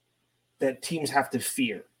that teams have to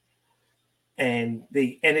fear. And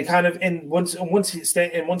once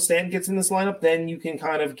Stanton gets in this lineup, then you can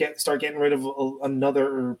kind of start getting rid of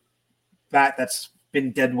another bat that's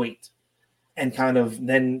been dead weight, and kind of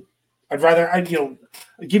then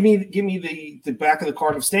give me the back of the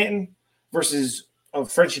card of Stanton versus a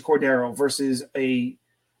Frenchie Cordero versus a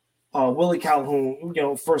Willie Calhoun,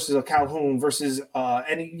 versus a Calhoun versus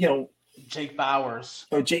Jake Bowers.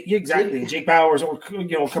 Oh, exactly. Jake Bowers or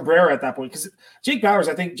Cabrera at that point, because Jake Bowers,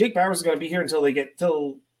 I think Jake Bowers is going to be here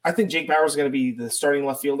I think Jake Bowers is going to be the starting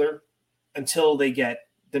left fielder until they get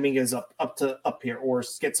Dominguez up here, or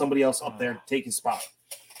get somebody else up there to take his spot.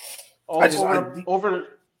 I don't know. Over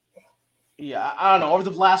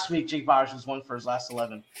the last week, Jake Bowers was one for his last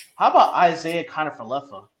 11. How about Isaiah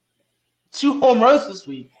Kiner-Falefa? 2 home runs this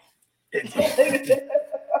week. You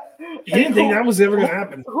didn't think that was ever going to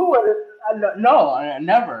happen? Who would have? No,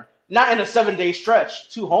 never. Not in a 7-day stretch.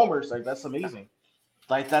 2 homers, like, that's amazing.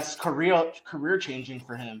 Like, that's career changing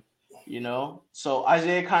for him. So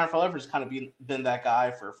Isaiah Kiner-Falefa has kind of been that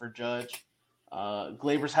guy for Judge.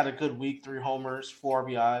 Glaber's had a good week, 3 homers, 4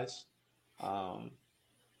 RBIs.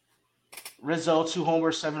 Rizzo, 2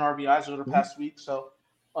 homers, 7 RBIs over the past week. So,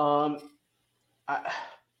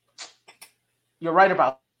 you're right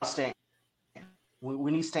about Stanton.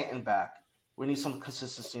 We need Stanton back. We need some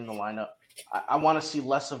consistency in the lineup. I want to see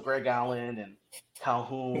less of Greg Allen and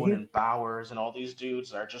Calhoun and Bowers and all these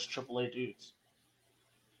dudes that are just AAA dudes.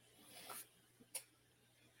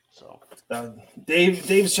 So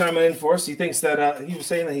Dave's chiming in for us. He thinks that he was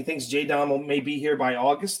saying that he thinks J-Dom may be here by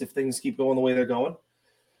August if things keep going the way they're going.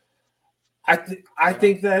 I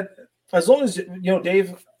think that as long as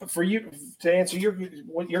Dave, for you to answer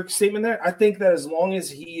your statement there, I think that as long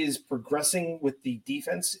as he is progressing with the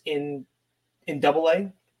defense in AA,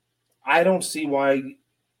 I don't see why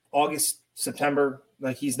August, September,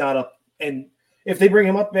 like, he's not up. And if they bring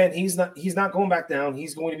him up, man, he's not going back down.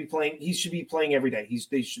 He's going to be playing. He should be playing every day.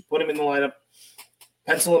 They should put him in the lineup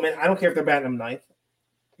Pencil him in. I don't care if they're batting him ninth.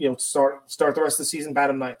 Start the rest of the season, bat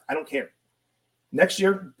him ninth. I don't care. Next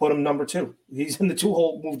year, put him number 2. He's in the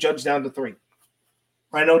 2-hole, move Judge down to 3.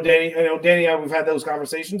 I know Danny and I, we've had those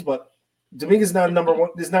conversations, but Dominguez is not number 1.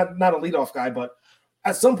 Is not a leadoff guy, but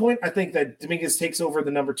at some point, I think that Dominguez takes over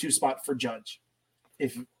the number 2 spot for Judge.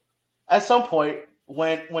 At some point,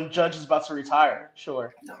 when Judge is about to retire,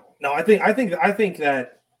 sure. No, I think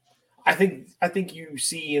you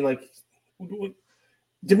see like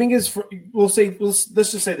Dominguez. Let's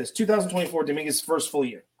just say this: 2024, Dominguez's first full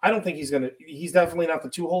year. I don't think he's definitely not the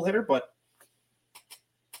 2-hole hitter, but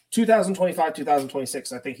 2025,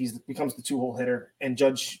 2026, I think he becomes the 2-hole hitter, and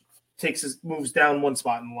Judge moves down 1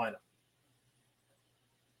 spot in the lineup.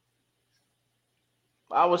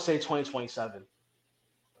 I would say 2027.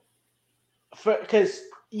 Because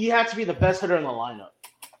you have to be the best hitter in the lineup.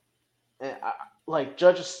 And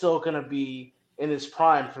Judge is still going to be in his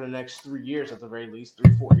prime for the next 3 years at the very least,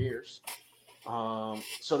 3-4 years.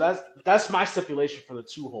 So that's my stipulation for the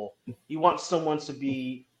 2-hole. You want someone to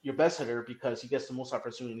be your best hitter because he gets the most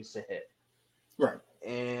opportunities to hit. Right.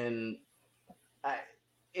 And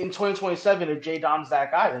in 2027, if J Dom's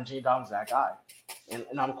that guy, then J Dom's that guy. And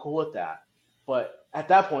I'm cool with that. But at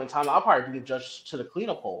that point in time, I'll probably be Judge to the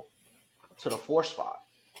cleanup hole, to the 4 spot,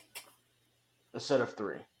 instead of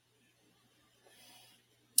 3.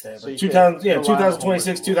 Yeah, so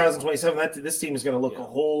 2026, 2027, this team is going to look a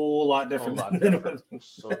whole lot different.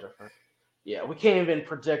 So different. Yeah, we can't even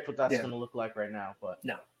predict what that's going to look like right now. But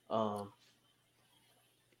no.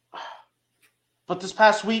 But this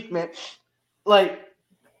past week, man,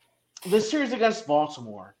 this series against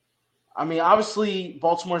Baltimore, I mean, obviously,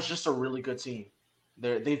 Baltimore's just a really good team.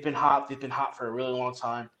 They've been hot. They've been hot for a really long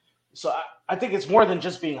time. So I think it's more than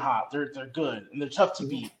just being hot. They're good, and they're tough to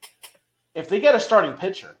beat. If they get a starting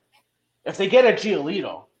pitcher, if they get a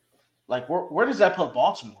Giolito, where does that put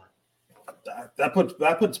Baltimore? That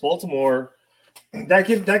puts Baltimore.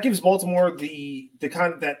 That gives Baltimore the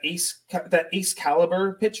kind of that ace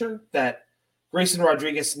caliber pitcher that Grayson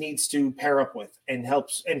Rodriguez needs to pair up with and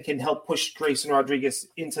can help push Grayson Rodriguez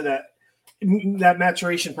into that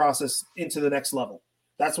maturation process into the next level.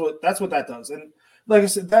 That's what that does. And like I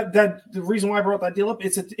said, that the reason why I brought that deal up,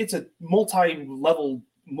 it's a multi-level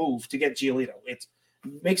move to get Giolito. It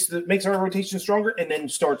makes our rotation stronger and then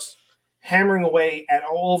starts hammering away at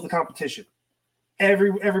all of the competition.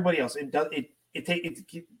 Everybody else. It doesn't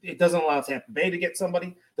allow Tampa Bay to get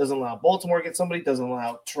somebody, doesn't allow Baltimore to get somebody, doesn't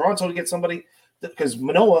allow Toronto to get somebody, because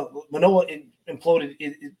Manoah imploded.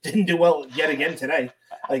 It didn't do well yet again today.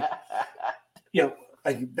 That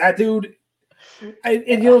dude. And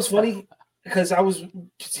it's funny because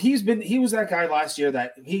he was that guy last year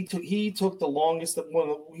that he took the longest. He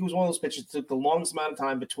was one of those pitchers that took the longest amount of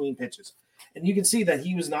time between pitches, and you can see that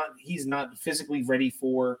he's not physically ready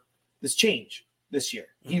for this change this year.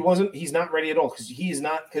 He's not ready at all because his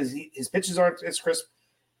pitches aren't as crisp.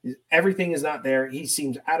 Everything is not there. He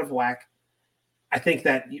seems out of whack. I think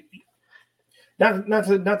that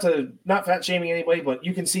not fat shaming anybody, but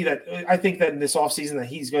you can see that. I think that in this offseason that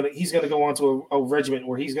he's gonna go on to a regimen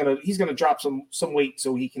where he's gonna drop some weight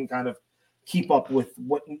so he can kind of keep up with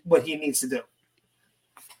what he needs to do.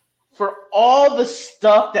 For all the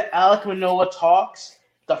stuff that Alek Manoah talks,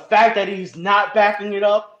 the fact that he's not backing it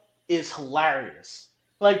up is hilarious.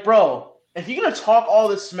 Bro, if you're gonna talk all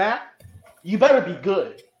this smack, you better be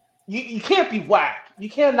good. You can't be whack. You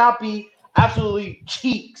cannot be absolutely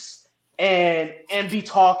cheeks and be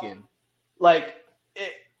talking.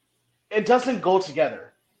 It doesn't go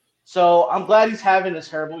together. So I'm glad he's having a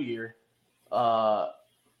terrible year.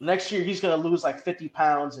 Next year he's gonna lose 50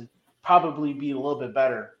 pounds and probably be a little bit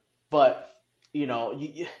better. But you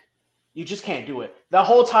just can't do it. That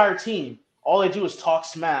whole entire team, all they do is talk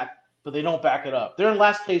smack, but they don't back it up. They're in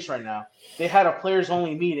last place right now. They had a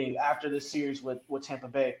players-only meeting after this series with Tampa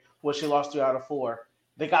Bay, which they lost 3 out of 4.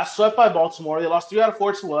 They got swept by Baltimore. They lost 3 out of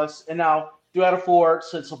 4 to us, and now 3 out of 4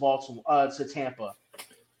 to Baltimore, to Tampa.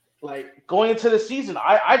 Going into the season,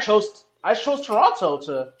 I chose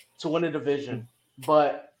Toronto to win the division,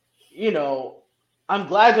 but I'm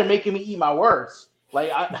glad they're making me eat my words.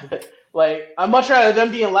 I'd much rather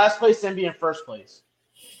them be in last place than be in first place.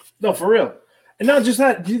 No, for real. And not just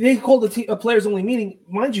that, they called a players only meeting.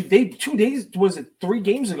 Mind you, 3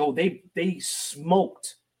 games ago, they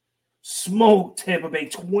smoked Tampa Bay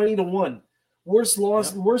 20-1. Worst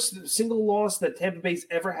single loss that Tampa Bay's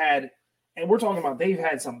ever had. And we're talking about they've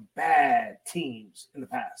had some bad teams in the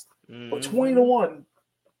past. But 20-1,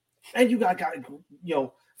 and you got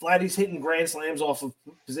Vladdy's hitting grand slams off of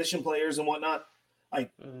position players and whatnot.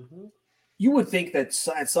 you would think that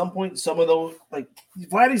at some point, some of those, like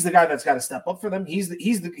Vladdy's the guy that's got to step up for them. He's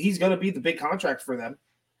going to be the big contract for them.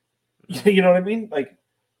 You know what I mean? Like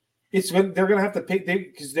they're going to have to pick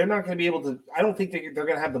because they're not going to be able to. I don't think they're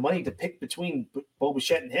going to have the money to pick between Bo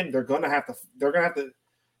Bichette and him. They're going to have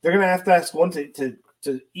to ask one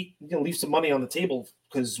to eat, leave some money on the table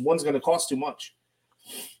because one's going to cost too much.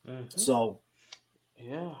 Mm-hmm. So,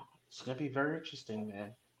 yeah, it's going to be very interesting,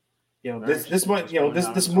 man. This might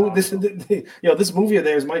this movie of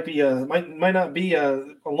theirs might be might not be a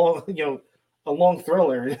long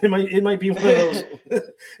thriller. It might be one of those.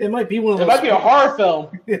 It might be one of those. It might be a horror film.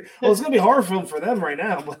 Well, it's gonna be a horror film for them right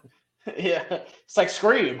now. But yeah, it's like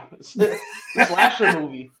Scream. It's a slasher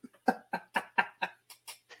movie.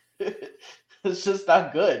 It's just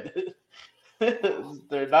not good.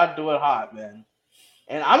 They're not doing hot, man.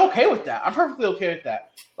 And I'm okay with that. I'm perfectly okay with that.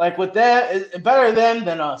 Like with that, it's better them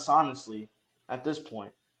than us, honestly, at this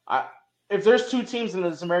point. If there's two teams in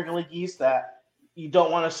this American League East that you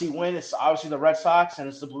don't want to see win, it's obviously the Red Sox and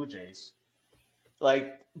it's the Blue Jays.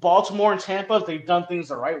 Like Baltimore and Tampa, they've done things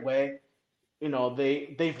the right way.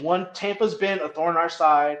 They've won. Tampa's been a thorn in our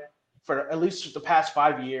side for at least the past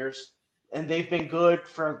 5 years, and they've been good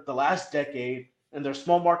for the last decade. And they're a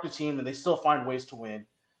small market team, and they still find ways to win.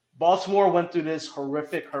 Baltimore went through this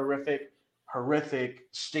horrific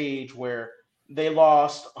stage where they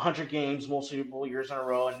lost 100 games multiple years in a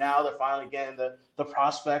row, and now they're finally getting the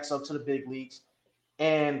prospects up to the big leagues.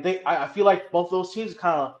 And I feel like both those teams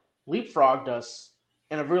kind of leapfrogged us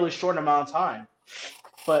in a really short amount of time.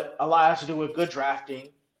 But a lot has to do with good drafting,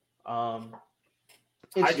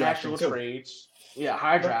 international trades,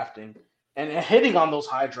 high drafting, and hitting on those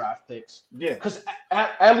high draft picks. Yeah, because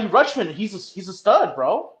Adley Rutschman, he's a stud,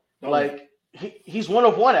 bro. Oh. Like he's one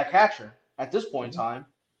of one at catcher at this point in time.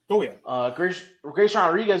 Oh yeah. Grayson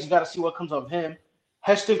Rodriguez, you got to see what comes of him.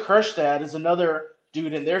 Heston Kjerstad is another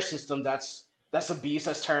dude in their system that's a beast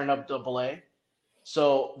that's tearing up Double-A.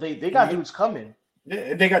 So they got dudes coming.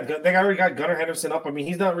 Yeah, they already got Gunnar Henderson up. I mean,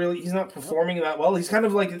 he's not performing that well. He's kind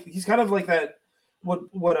of like that.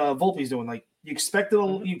 What Volpe's doing. Like you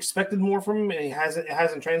expected more from him, and it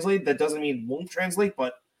hasn't translated. That doesn't mean it won't translate,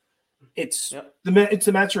 but it's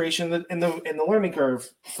the maturation and the learning curve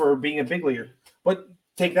for being a big leaguer. But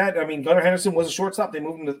take that. I mean, Gunnar Henderson was a shortstop.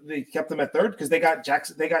 They kept him at third because they got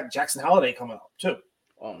Jackson Holliday coming up too.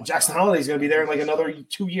 Oh Jackson Holliday is going to be there in like another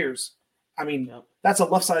 2 years. I mean, that's a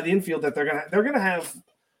left side of the infield that they're gonna have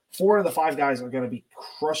 4 of the 5 guys are going to be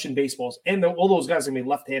crushing baseballs, and all those guys are going to be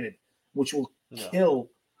left-handed, which will kill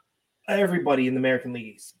everybody in the American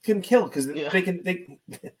League East. Can kill because they can.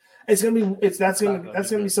 That's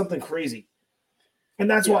gonna be something crazy, and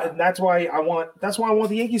that's why I want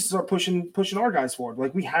the Yankees to start pushing our guys forward.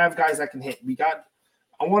 Like we have guys that can hit.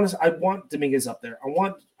 I want Dominguez up there. I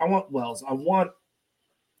want Wells. I want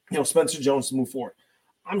Spencer Jones to move forward.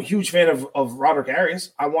 I'm a huge fan of Roderick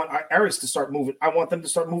Arias. I want Arias to start moving. I want them to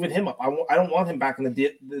start moving him up. I don't want him back in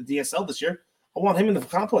the DSL this year. I want him in the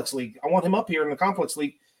complex league. I want him up here in the complex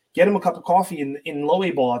league. Get him a cup of coffee in low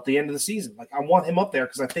A ball at the end of the season. Like I want him up there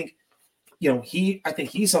because I think,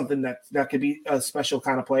 he's something that could be a special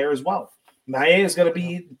kind of player as well. Maye is going to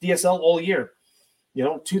be DSL all year.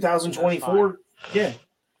 2024. Yeah.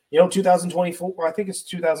 2024. I think it's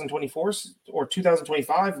 2024 or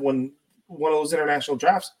 2025 when one of those international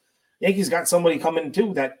drafts. Yankees got somebody coming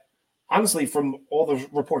too that, honestly, from all the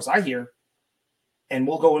reports I hear, and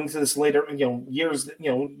we'll go into this later, years,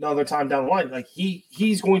 another time down the line. Like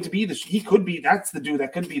he's going to be that's the dude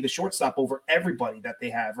that could be the shortstop over everybody that they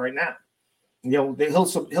have right now. He'll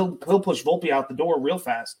push Volpe out the door real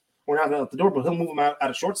fast, or not out the door, but he'll move him out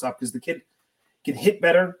of shortstop because the kid can hit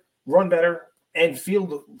better, run better, and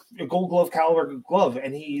field a Gold Glove caliber glove.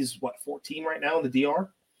 And he's 14 right now in the DR.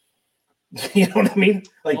 You know what I mean?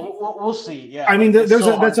 Like we'll see. Yeah, I mean, there's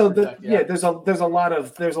a lot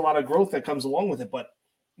of growth that comes along with it. But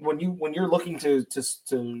when you're looking to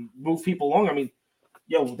move people along, I mean,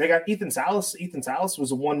 they got Ethan Salas. Ethan Salas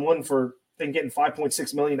was a 1-1 for getting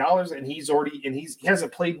 $5.6 million, and he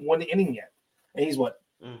hasn't played 1 inning yet, and he's on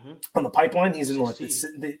the pipeline. He's in I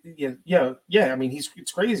mean,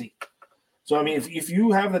 it's crazy. So I mean, if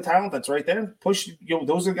you have the talent that's right there, push.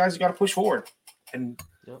 Those are the guys you got to push forward, and.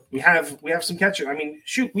 We have some catchers. I mean,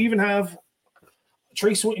 shoot, we even have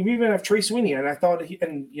Trey Sweeney, and I thought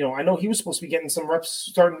I know he was supposed to be getting some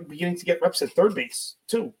reps, beginning to get reps at third base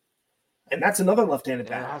too, and that's another left-handed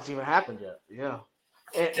bat. It hasn't even happened yet. Yeah,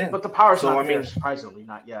 but the power's not there, surprisingly,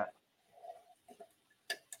 not yet.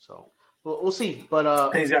 So we'll see.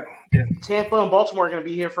 But Tampa and Baltimore are going to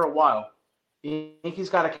be here for a while. The Yankees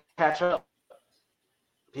got to catch up.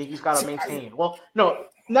 The Yankees got to maintain.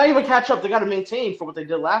 not even catch up. They got to maintain for what they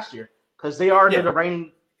did last year because they are Yeah. the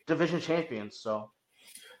reigning division champions. So,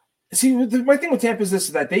 see, my thing with Tampa is this: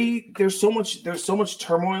 is that there's so much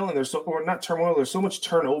turmoil, and not turmoil. There's so much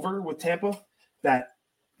turnover with Tampa that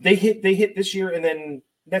they hit this year, and then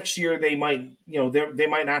next year they might they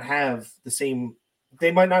might not have the same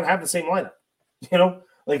lineup.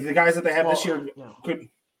 Like the guys that they have this year could.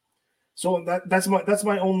 So that's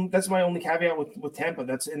my only caveat with Tampa.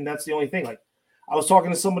 That's the only thing. Like I was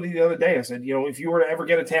talking to somebody the other day. I said, if you were to ever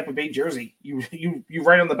get a Tampa Bay jersey, you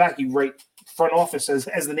write on the back, you write front office as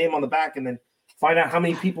the name on the back, and then find out how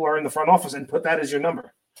many people are in the front office and put that as your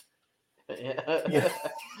number. Yeah.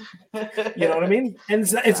 You know what I mean? And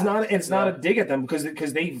it's not a dig at them because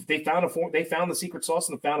they found the secret sauce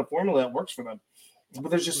and found a formula that works for them. But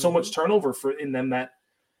there's just so much turnover in them that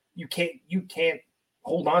you can't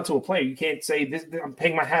hold on to a player. You can't say this. I'm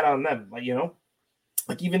paying my hat on them. Like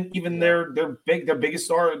even their biggest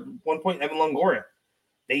star at one point, Evan Longoria,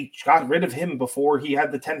 they got rid of him before he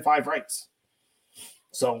had the 10-5 rights.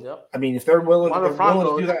 So I mean, if they're willing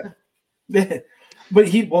to do that,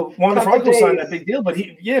 but Wander Franco signed that big deal. But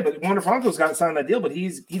Wander Franco's got to sign that deal. But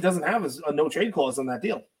he doesn't have a no trade clause on that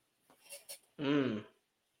deal.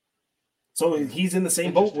 So he's in the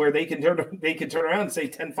same boat where they can turn around and say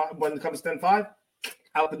 10-5 when it comes to 10-5,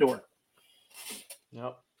 out the door.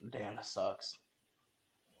 Yep. Damn, that sucks.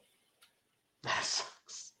 That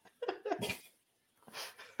sucks.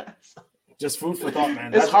 Just food for thought,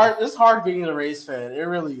 man. It's hard. It's hard being a Rays fan. It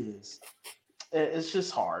really is. It's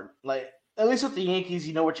just hard. Like at least with the Yankees,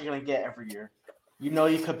 you know what you're gonna get every year. You know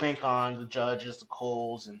you could bank on the Judges, the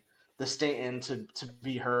Coles, and the Stanton to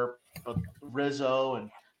be hurt, but Rizzo and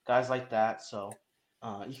guys like that. So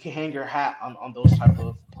you can hang your hat on those type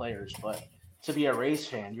of players. But to be a Rays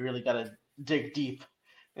fan, you really got to dig deep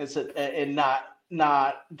and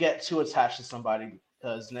not get too attached to somebody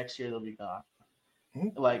because next year they'll be gone.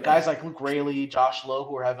 Like guys like Luke Raley, Josh Lowe,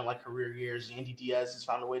 who are having like career years. Yandy Diaz has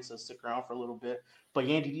found a way to stick around for a little bit, but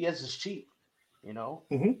Yandy Diaz is cheap.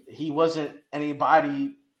 He wasn't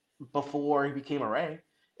anybody before he became a Ray.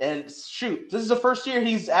 And shoot, this is the first year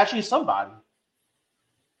he's actually somebody.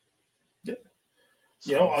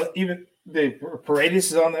 Yeah. Even the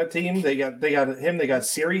Paredes is on that team. They got him. They got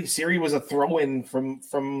Siri. Siri was a throw-in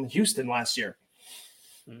from Houston last year.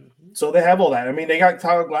 So they have all that. I mean, they got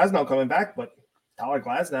Tyler Glasnow coming back, but Tyler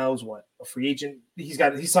Glasnow is what, a free agent. He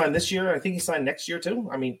signed this year. I think he signed next year too.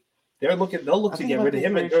 I mean, they'll look to get rid of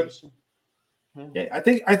him. I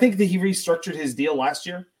think that he restructured his deal last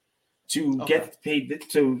year to get paid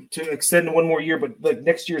to extend one more year, but like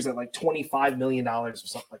next year's at like $25 million or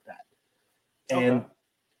something like that. And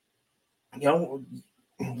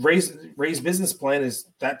Ray's business plan is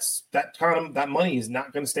that money is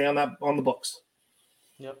not going to stay on the books.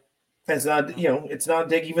 Yep. It's not it's not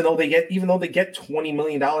big. Even though they get $20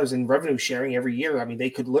 million in revenue sharing every year. I mean, they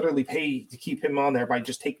could literally pay to keep him on there by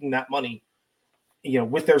just taking that money,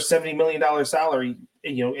 with their $70 million salary,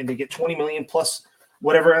 and they get $20 million plus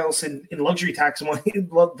whatever else in luxury tax money.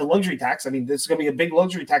 The luxury tax. I mean, this is going to be a big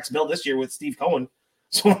luxury tax bill this year with Steve Cohen.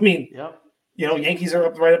 So I mean, Yankees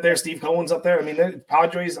are right up there. Steve Cohen's up there. I mean,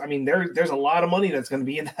 Padres. I mean, there's a lot of money that's going to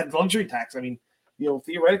be in that luxury tax. I mean,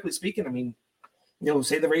 theoretically speaking, I mean,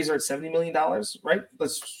 say the Rays are at $70 million, right?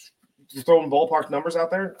 Let's just throw in ballpark numbers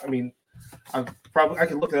out there. I mean, I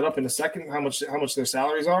could look that up in a second how much their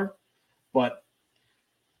salaries are, but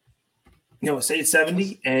say it's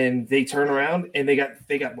 70 and they turn around and they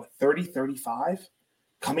got what 30, 35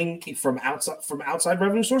 coming from outside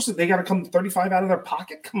revenue sources. They got to come 35 out of their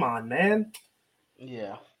pocket. Come on, man.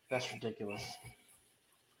 Yeah, that's ridiculous.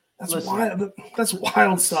 Wild. That's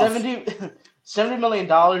wild stuff. $70 million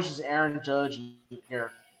is Aaron Judge and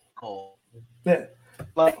Garrett Cole. Yeah.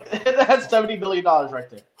 Like that's $70 million right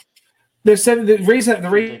there. The Rays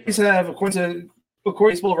have according to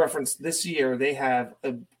Baseball Reference this year they have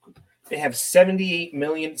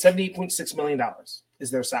 $78.6 million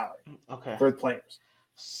is their salary. Okay. For the players.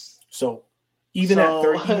 So even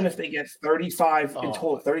if they get 35 in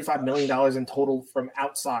total, $35 million in total from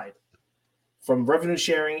outside, from revenue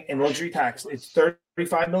sharing and luxury tax, it's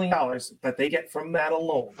 $35 million that they get from that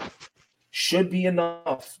alone should be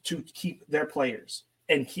enough to keep their players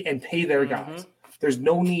and pay their guys. There's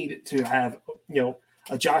no need to have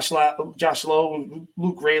a Josh Lowe,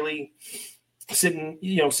 Luke Raley sitting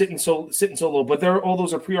so low. But all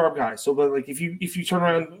those are pre-arb guys. So, but like if you turn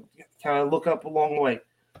around, kind of look up along the way.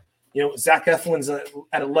 Zach Eflin's at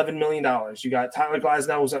 $11 million. You got Tyler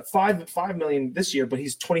Glasnow was at $5 million this year, but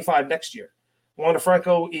he's 25 next year. Wander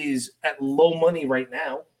Franco is at low money right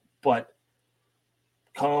now, but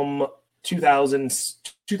come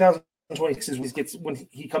 2020, 26 when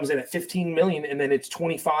he comes in at 15 million, and then it's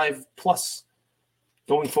 25 plus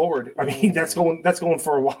going forward. I mean, that's going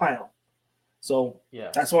for a while. So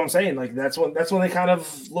Yeah, that's what I'm saying. Like that's when they kind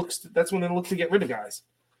of that's when they look to get rid of guys.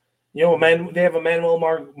 You know, they have Emmanuel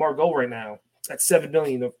Margot right now at $7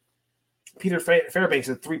 million. Peter Fairbanks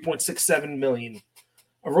at $3.67 million.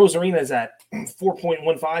 Rosarina is at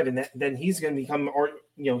 4.15, and then he's going to become,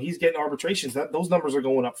 he's getting arbitrations. Those numbers are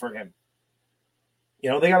going up for him.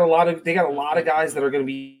 You know, they got a lot of guys that are going to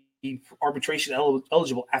be arbitration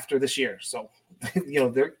eligible after this year. So,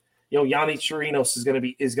 Yanni Chirinos is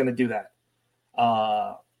going to do that.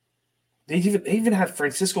 They even have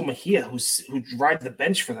Francisco Mejia who rides the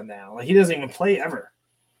bench for them now. Like, he doesn't even play ever.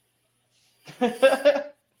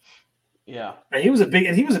 Yeah, and he was a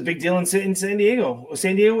big deal in San Diego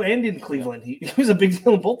and in Cleveland. He was a big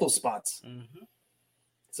deal in both those spots. Mm-hmm.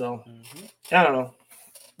 So I don't know.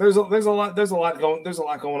 There's a lot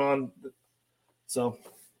going on. So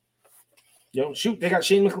they got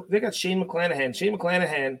Shane McClanahan. Shane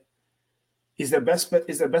McClanahan is their best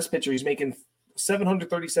pitcher. He's making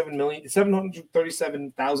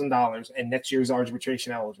 $737,000, and next year's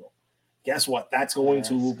arbitration eligible. Guess what? That's going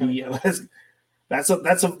to be. That's a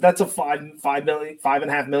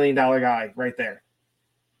 $5.5 million guy right there.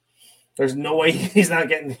 There's no way he's not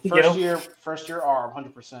getting first year arm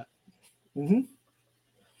 100%. Mm-hmm.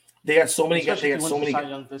 They got so many guys. They got so many. Cy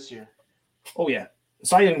Young this year. Oh yeah,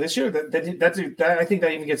 Cy Young this year. That I think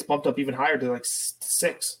that even gets bumped up even higher to like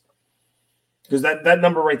 6, because that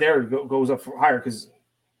number right there goes up higher because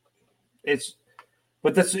it's.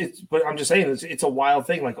 But I'm just saying it's a wild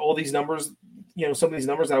thing. Like all these numbers, some of these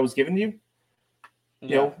numbers that I was giving you.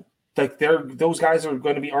 Like those guys are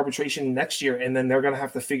going to be arbitration next year, and then they're going to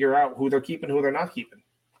have to figure out who they're keeping, who they're not keeping.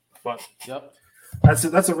 But that's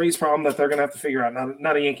a Rays problem that they're going to have to figure out,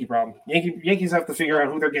 not a Yankee problem. Yankees have to figure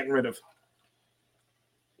out who they're getting rid of.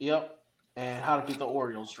 Yep, and how to beat the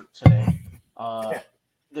Orioles today.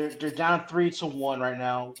 They're down 3-1 right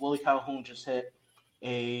now. Willie Calhoun just hit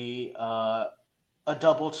a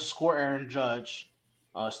double to score Aaron Judge.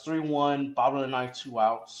 It's 3-1, bottom of the ninth, 2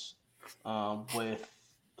 outs. With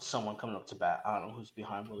someone coming up to bat. I don't know who's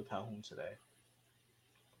behind Willie Calhoun today.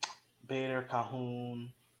 Bader,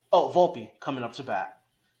 Calhoun. Oh, Volpe coming up to bat.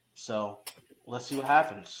 So let's see what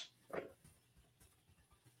happens.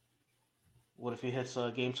 What if he hits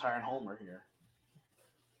a game-tying homer here?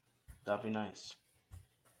 That'd be nice.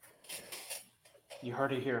 You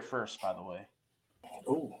heard it here first, by the way.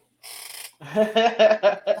 Oh.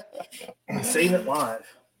 Saying it live.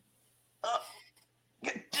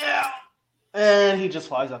 Get down! And he just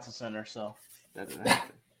flies out to center, so that didn't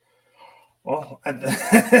happen. Well, with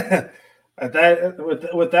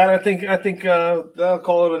that, I think they'll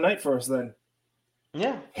call it a night for us then.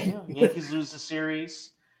 Yeah. Yankees lose the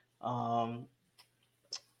series. Tied.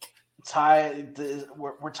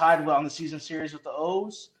 We're tied on the season series with the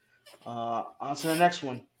O's. On to the next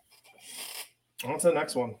one. On to the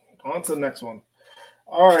next one.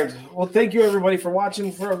 All right. Well, thank you everybody for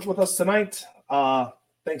watching with us tonight.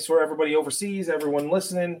 Thanks for everybody overseas, everyone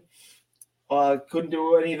listening. Couldn't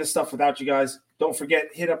do any of this stuff without you guys. Don't forget,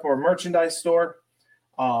 hit up our merchandise store.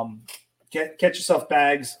 Get yourself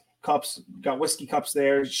bags, cups. Got whiskey cups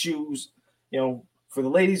there, shoes. For the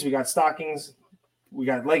ladies, we got stockings, we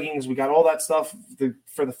got leggings, we got all that stuff.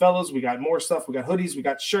 For the fellas, we got more stuff. We got hoodies, we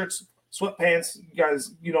got shirts, sweatpants. You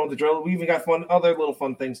guys, the drill. We even got other little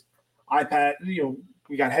fun things. iPad.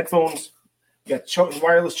 We got headphones. We got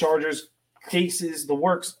wireless chargers. Cases, the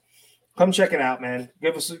works. Come check it out, man.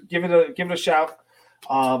 Give it a shout.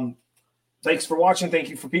 Thanks for watching. Thank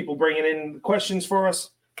you for people bringing in questions for us.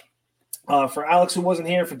 For Alex, who wasn't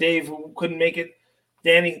here, for Dave, who couldn't make it,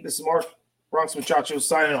 Danny, this is Mark, Bronx Muchachos,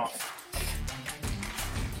 signing off.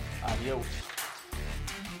 Adios.